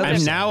regretted the other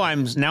side. Now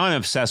I'm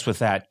obsessed with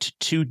that.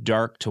 Too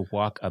dark to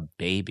walk a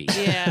baby.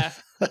 Yeah.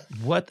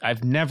 What? I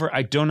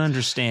don't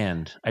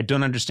understand.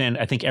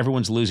 I think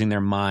everyone's losing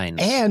their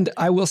minds. And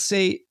I will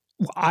say,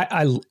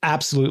 I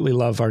absolutely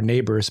love our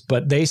neighbors,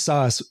 but they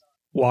saw us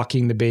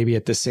walking the baby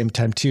at the same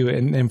time too.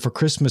 And for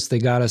Christmas, they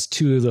got us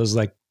 2 of those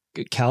like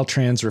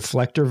Caltrans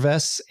reflector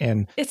vests.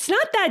 And It's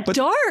not that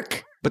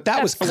dark. but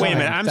that was Wait a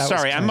minute. I'm That was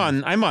sorry.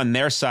 kind. I'm on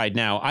their side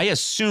now. I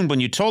assumed when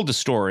you told the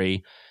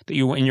story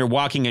that when you're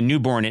walking a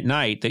newborn at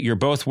night that you're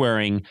both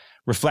wearing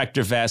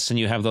reflector vests and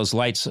you have those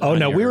lights. Oh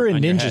no, we were in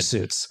ninja head.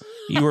 suits.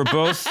 You were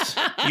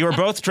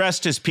both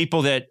dressed as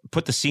people that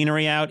put the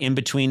scenery out in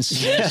between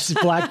scenes. Yes,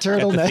 black At the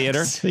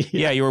turtlenecks. theater?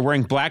 Yeah, you were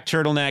wearing black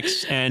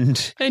turtlenecks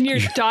and And your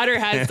daughter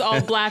has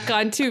all black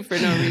on, too, for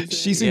no reason.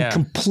 She's in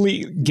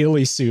complete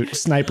ghillie suit,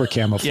 sniper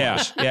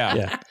camouflage.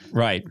 yeah.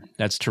 Right.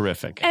 That's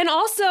terrific. And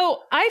also,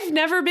 I've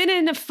never been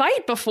in a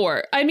fight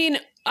before. I mean,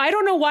 I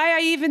don't know why I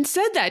even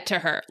said that to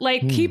her.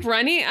 Like, keep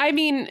running. I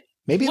mean,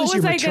 Maybe it what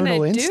was your I maternal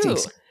gonna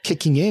instincts do?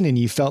 kicking in and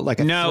you felt like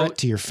a threat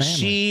to your family.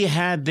 She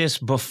had this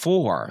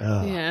before.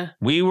 Yeah.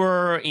 We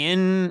were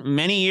in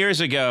many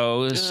years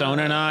ago.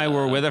 Sona and I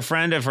were with a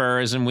friend of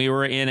hers, and we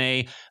were in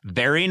a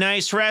very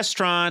nice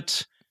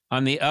restaurant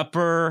on the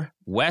Upper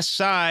West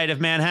Side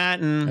of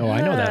Manhattan. Oh, I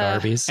know that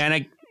Arby's. And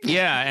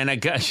a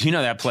guy, you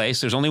know that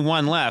place. There's only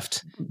one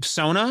left.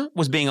 Sona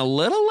was being a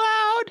little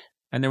loud,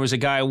 and there was a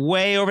guy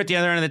way over at the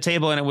other end of the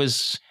table, and it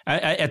was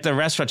at the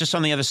restaurant just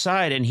on the other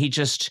side, and he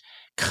just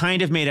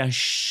kind of made a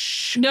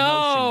shh motion.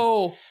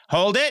 No.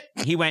 Hold it.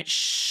 He went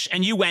shh,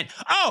 and you went,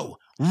 oh,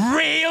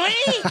 really?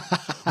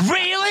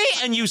 Really?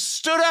 And you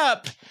stood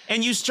up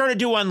and you started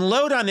to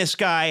unload on this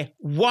guy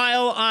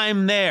while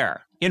I'm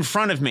there in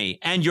front of me,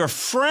 and your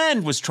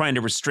friend was trying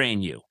to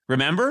restrain you.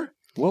 Remember?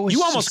 What was You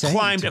she almost saying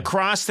climbed to him?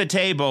 across the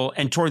table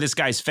and tore this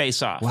guy's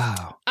face off.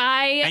 Wow.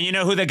 And you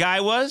know who the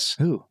guy was?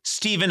 Who?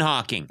 Stephen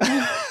Hawking.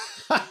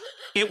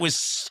 It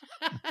was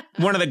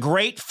one of the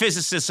great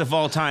physicists of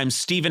all time,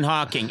 Stephen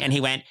Hawking. And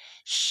he went,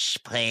 shh,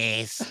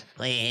 please,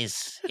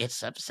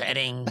 it's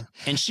upsetting.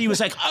 And she was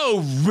like,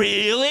 oh,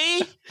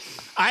 really?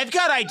 I've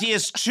got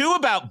ideas too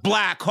about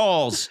black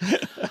holes.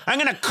 I'm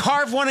going to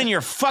carve one in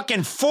your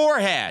fucking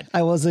forehead.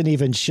 I wasn't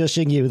even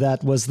shushing you.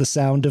 That was the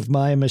sound of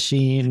my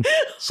machine.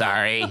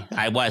 Sorry,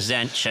 I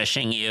wasn't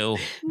shushing you.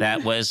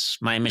 That was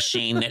my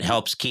machine that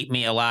helps keep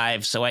me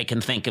alive so I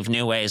can think of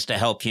new ways to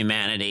help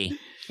humanity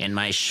in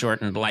my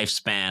shortened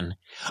lifespan.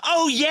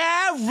 Oh,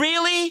 yeah?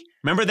 Really?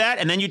 Remember that?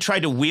 And then you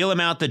tried to wheel him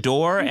out the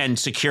door and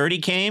security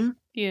came?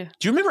 Yeah.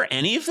 Do you remember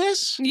any of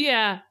this?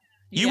 Yeah.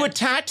 You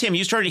attacked him.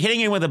 You started hitting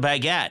him with a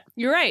baguette.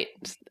 You're right.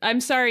 I'm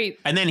sorry.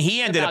 And then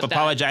he ended up About that.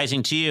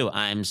 apologizing to you.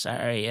 I'm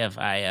sorry if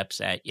I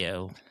upset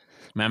you.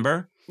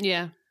 Remember?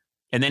 Yeah.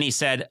 And then he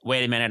said,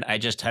 wait a minute, I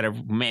just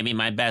had maybe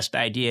my best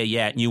idea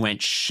yet. And you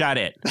went, shut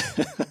it.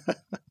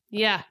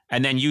 Yeah.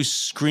 And then you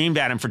screamed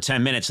at him for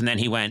 10 minutes. And then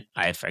he went,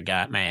 I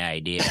forgot my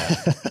idea.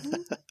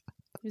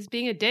 He was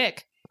being a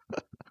dick.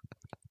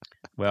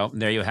 Well,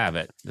 there you have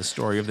it. The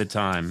story of the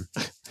time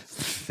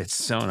that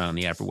Sona on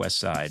the Upper West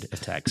Side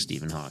attacked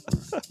Stephen Hawking.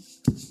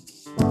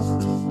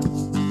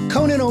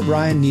 Conan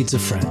O'Brien Needs a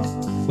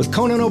Friend. With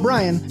Conan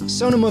O'Brien,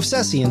 Sona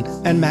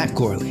Movsesian, and Matt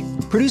Gorley.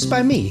 Produced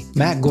by me,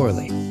 Matt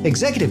Gorley.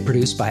 Executive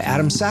produced by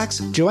Adam Sachs,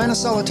 Joanna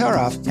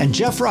Solotaroff, and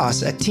Jeff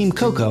Ross at Team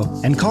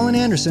Coco, and Colin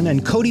Anderson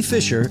and Cody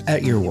Fisher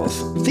at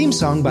Earwolf. Theme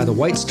song by the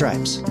White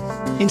Stripes.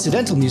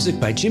 Incidental music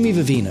by Jimmy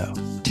Vivino.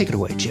 Take it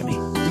away, Jimmy.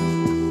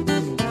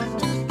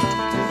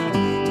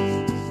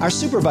 Our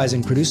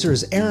supervising producer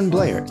is Aaron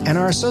Blair, and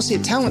our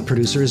associate talent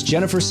producer is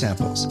Jennifer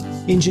Samples.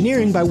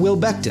 Engineering by Will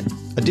Beckton.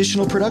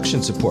 Additional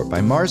production support by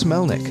Mars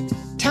Melnick.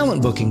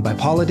 Talent booking by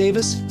Paula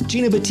Davis,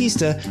 Gina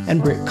Batista,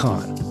 and Britt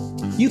Kahn.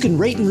 You can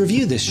rate and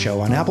review this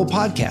show on Apple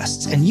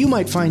Podcasts, and you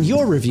might find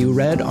your review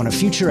read on a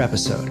future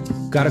episode.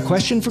 Got a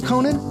question for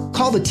Conan?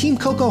 Call the Team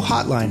Coco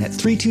hotline at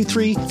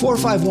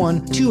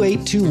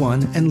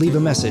 323-451-2821 and leave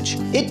a message.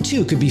 It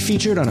too could be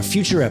featured on a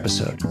future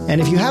episode. And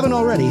if you haven't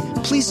already,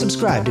 please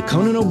subscribe to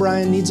Conan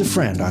O'Brien Needs a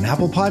Friend on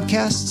Apple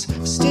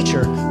Podcasts,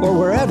 Stitcher, or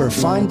wherever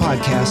fine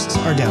podcasts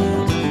are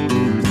downloaded.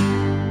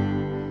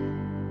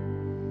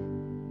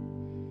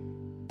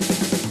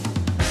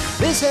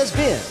 This has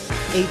been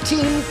a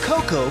Team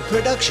Coco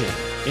production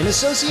in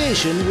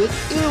association with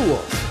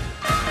Earwolf.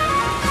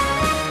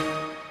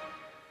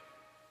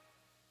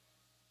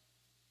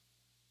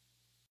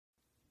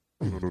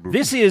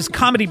 This is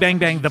Comedy Bang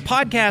Bang, the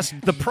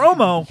podcast, the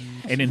promo,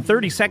 and in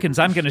 30 seconds,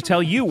 I'm going to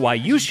tell you why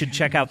you should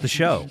check out the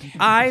show.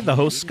 I, the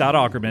host Scott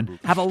Augerman,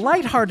 have a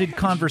lighthearted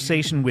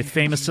conversation with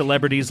famous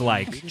celebrities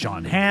like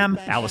John Hamm,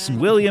 Allison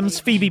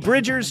Williams, Phoebe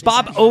Bridgers,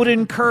 Bob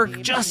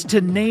Odenkirk, just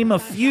to name a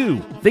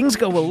few. Things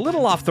go a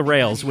little off the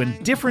rails when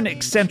different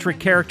eccentric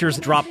characters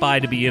drop by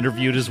to be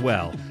interviewed as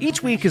well.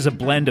 Each week is a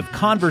blend of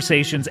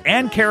conversations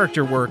and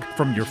character work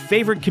from your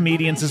favorite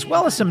comedians as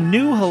well as some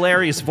new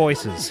hilarious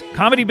voices.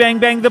 Comedy Bang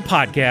Bang, the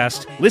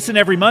podcast. Listen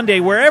every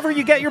Monday wherever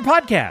you get your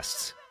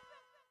podcasts.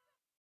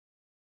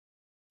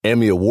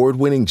 Emmy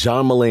award-winning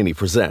John Mulaney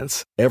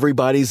presents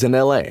Everybody's in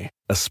L.A.,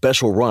 a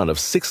special run of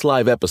 6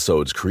 live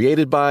episodes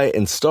created by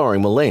and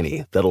starring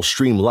Mulaney that'll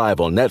stream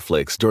live on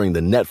Netflix during the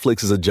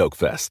Netflix is a Joke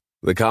Fest.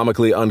 The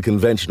comically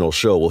unconventional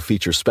show will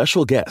feature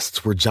special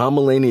guests where John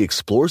Mulaney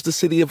explores the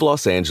city of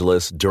Los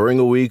Angeles during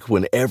a week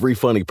when every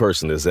funny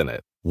person is in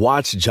it.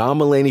 Watch John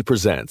Mulaney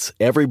Presents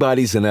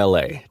Everybody's in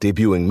L.A.,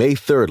 debuting May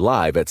 3rd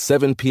live at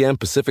 7 p.m.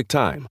 Pacific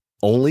Time,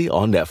 only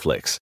on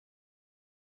Netflix.